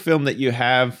cling film that you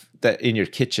have that in your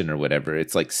kitchen or whatever?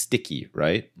 It's like sticky,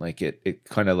 right? Like it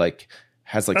kind of like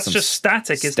has like That's some just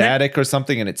static, isn't it? static or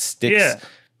something, and it sticks. Yeah.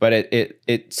 But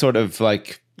it sort of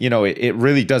like, you know, it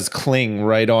really does cling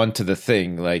right onto the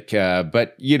thing. Like,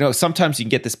 but you know, sometimes you can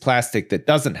get this plastic that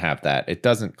doesn't have that. It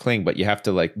doesn't cling, but you have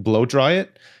to like blow dry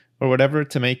it or whatever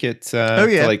to make it to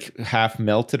like half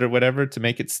melt it or whatever to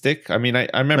make it stick. I mean, I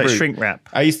remember Like shrink wrap.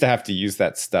 I used to have to use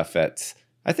that stuff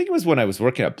I think it was when I was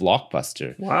working at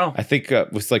Blockbuster. Wow. I think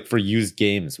it was like for used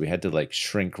games, we had to like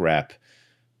shrink wrap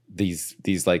these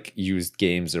like used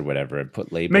games or whatever and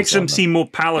put labels Makes on them seem more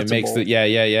palatable. It makes it, yeah.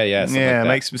 something like Yeah, that. it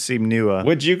makes them seem newer.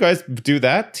 Would you guys do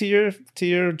that to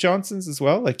your Johnsons as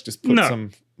well? Like just put No.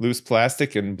 some loose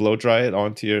plastic and blow dry it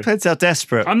onto your. Depends how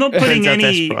desperate. I'm not putting Depends how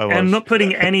any. desperate I was. I'm not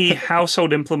putting any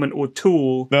household implement or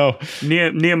tool No.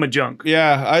 near my junk.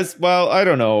 Yeah, I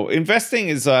don't know. Investing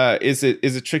is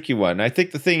a tricky one. I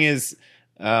think the thing is,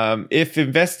 if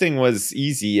investing was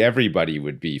easy, everybody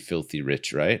would be filthy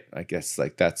rich, right? I guess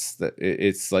like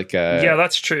it's like a Yeah,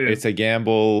 that's true. it's a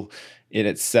gamble in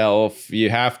itself. You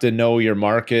have to know your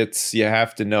markets. You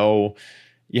have to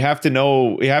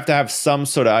have some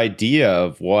sort of idea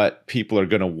of what people are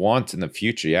going to want in the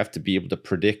future. You have to be able to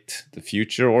predict the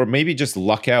future, or maybe just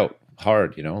luck out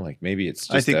hard, like maybe it's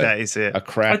just I think that is it. a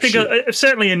crap I think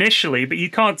certainly initially, but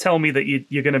you can't tell me that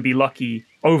you're going to be lucky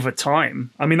over time.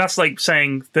 I mean, that's like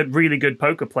saying that really good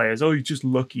poker players, you're just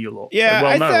lucky a lot. Yeah,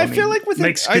 well, no, I feel like with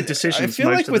makes good decisions. I feel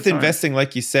most like of with the time. investing,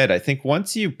 like you said, I think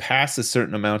once you pass a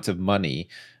certain amount of money,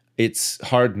 it's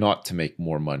hard not to make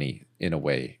more money in a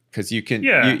way. Because you can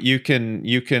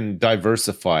you can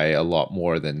diversify a lot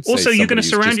more than say also you're going to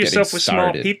somebody who's surround just yourself getting with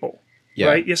started. smart people, Yeah.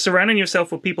 right? You're surrounding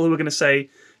yourself with people who are going to say,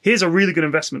 "Here's a really good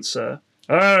investment, sir.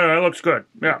 Oh, it looks good.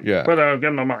 Yeah, but give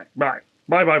them the money. Bye.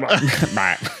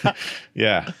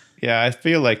 Yeah. I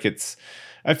feel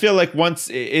like once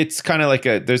it's kind of like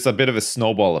there's a bit of a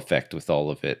snowball effect with all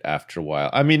of it after a while.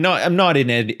 I mean, I'm not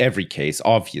in every case.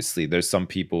 Obviously, there's some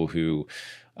people who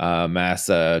amass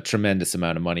a tremendous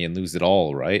amount of money and lose it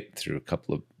all, right, through a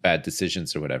couple of bad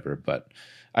decisions or whatever. But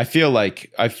I feel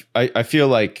like I feel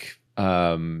like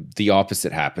the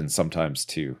opposite happens sometimes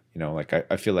too. Like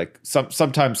I feel like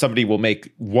sometimes somebody will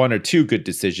make one or two good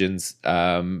decisions,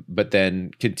 but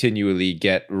then continually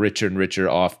get richer and richer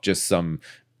off just some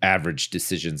average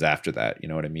decisions after that. You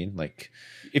know what I mean? Like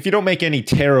if you don't make any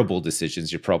terrible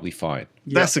decisions, you're probably fine.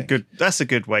 That's a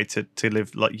good way to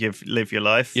live live your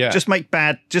life. Yeah. Just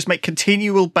make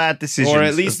continual bad decisions, Or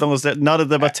at least as long as none of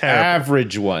them are terrible.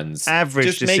 Average ones. Just make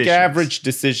decisions. average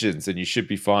decisions and you should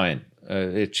be fine.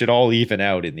 It should all even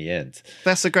out in the end.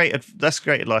 That's great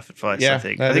life advice. Yeah, I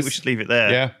think that we is- should leave it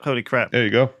there. Yeah. Holy crap! There you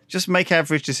go. Just make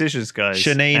average decisions, guys.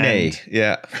 Shenane.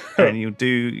 Yeah. and you'll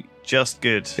do just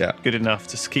good. Yeah. Good enough.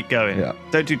 Just keep going. Yeah.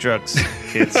 Don't do drugs,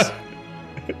 kids,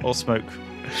 or smoke.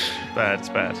 Bad. It's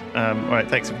bad. All right.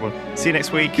 Thanks everyone. See you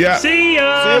next week. Yeah. See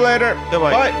ya. See you later.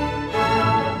 Bye-bye. Bye.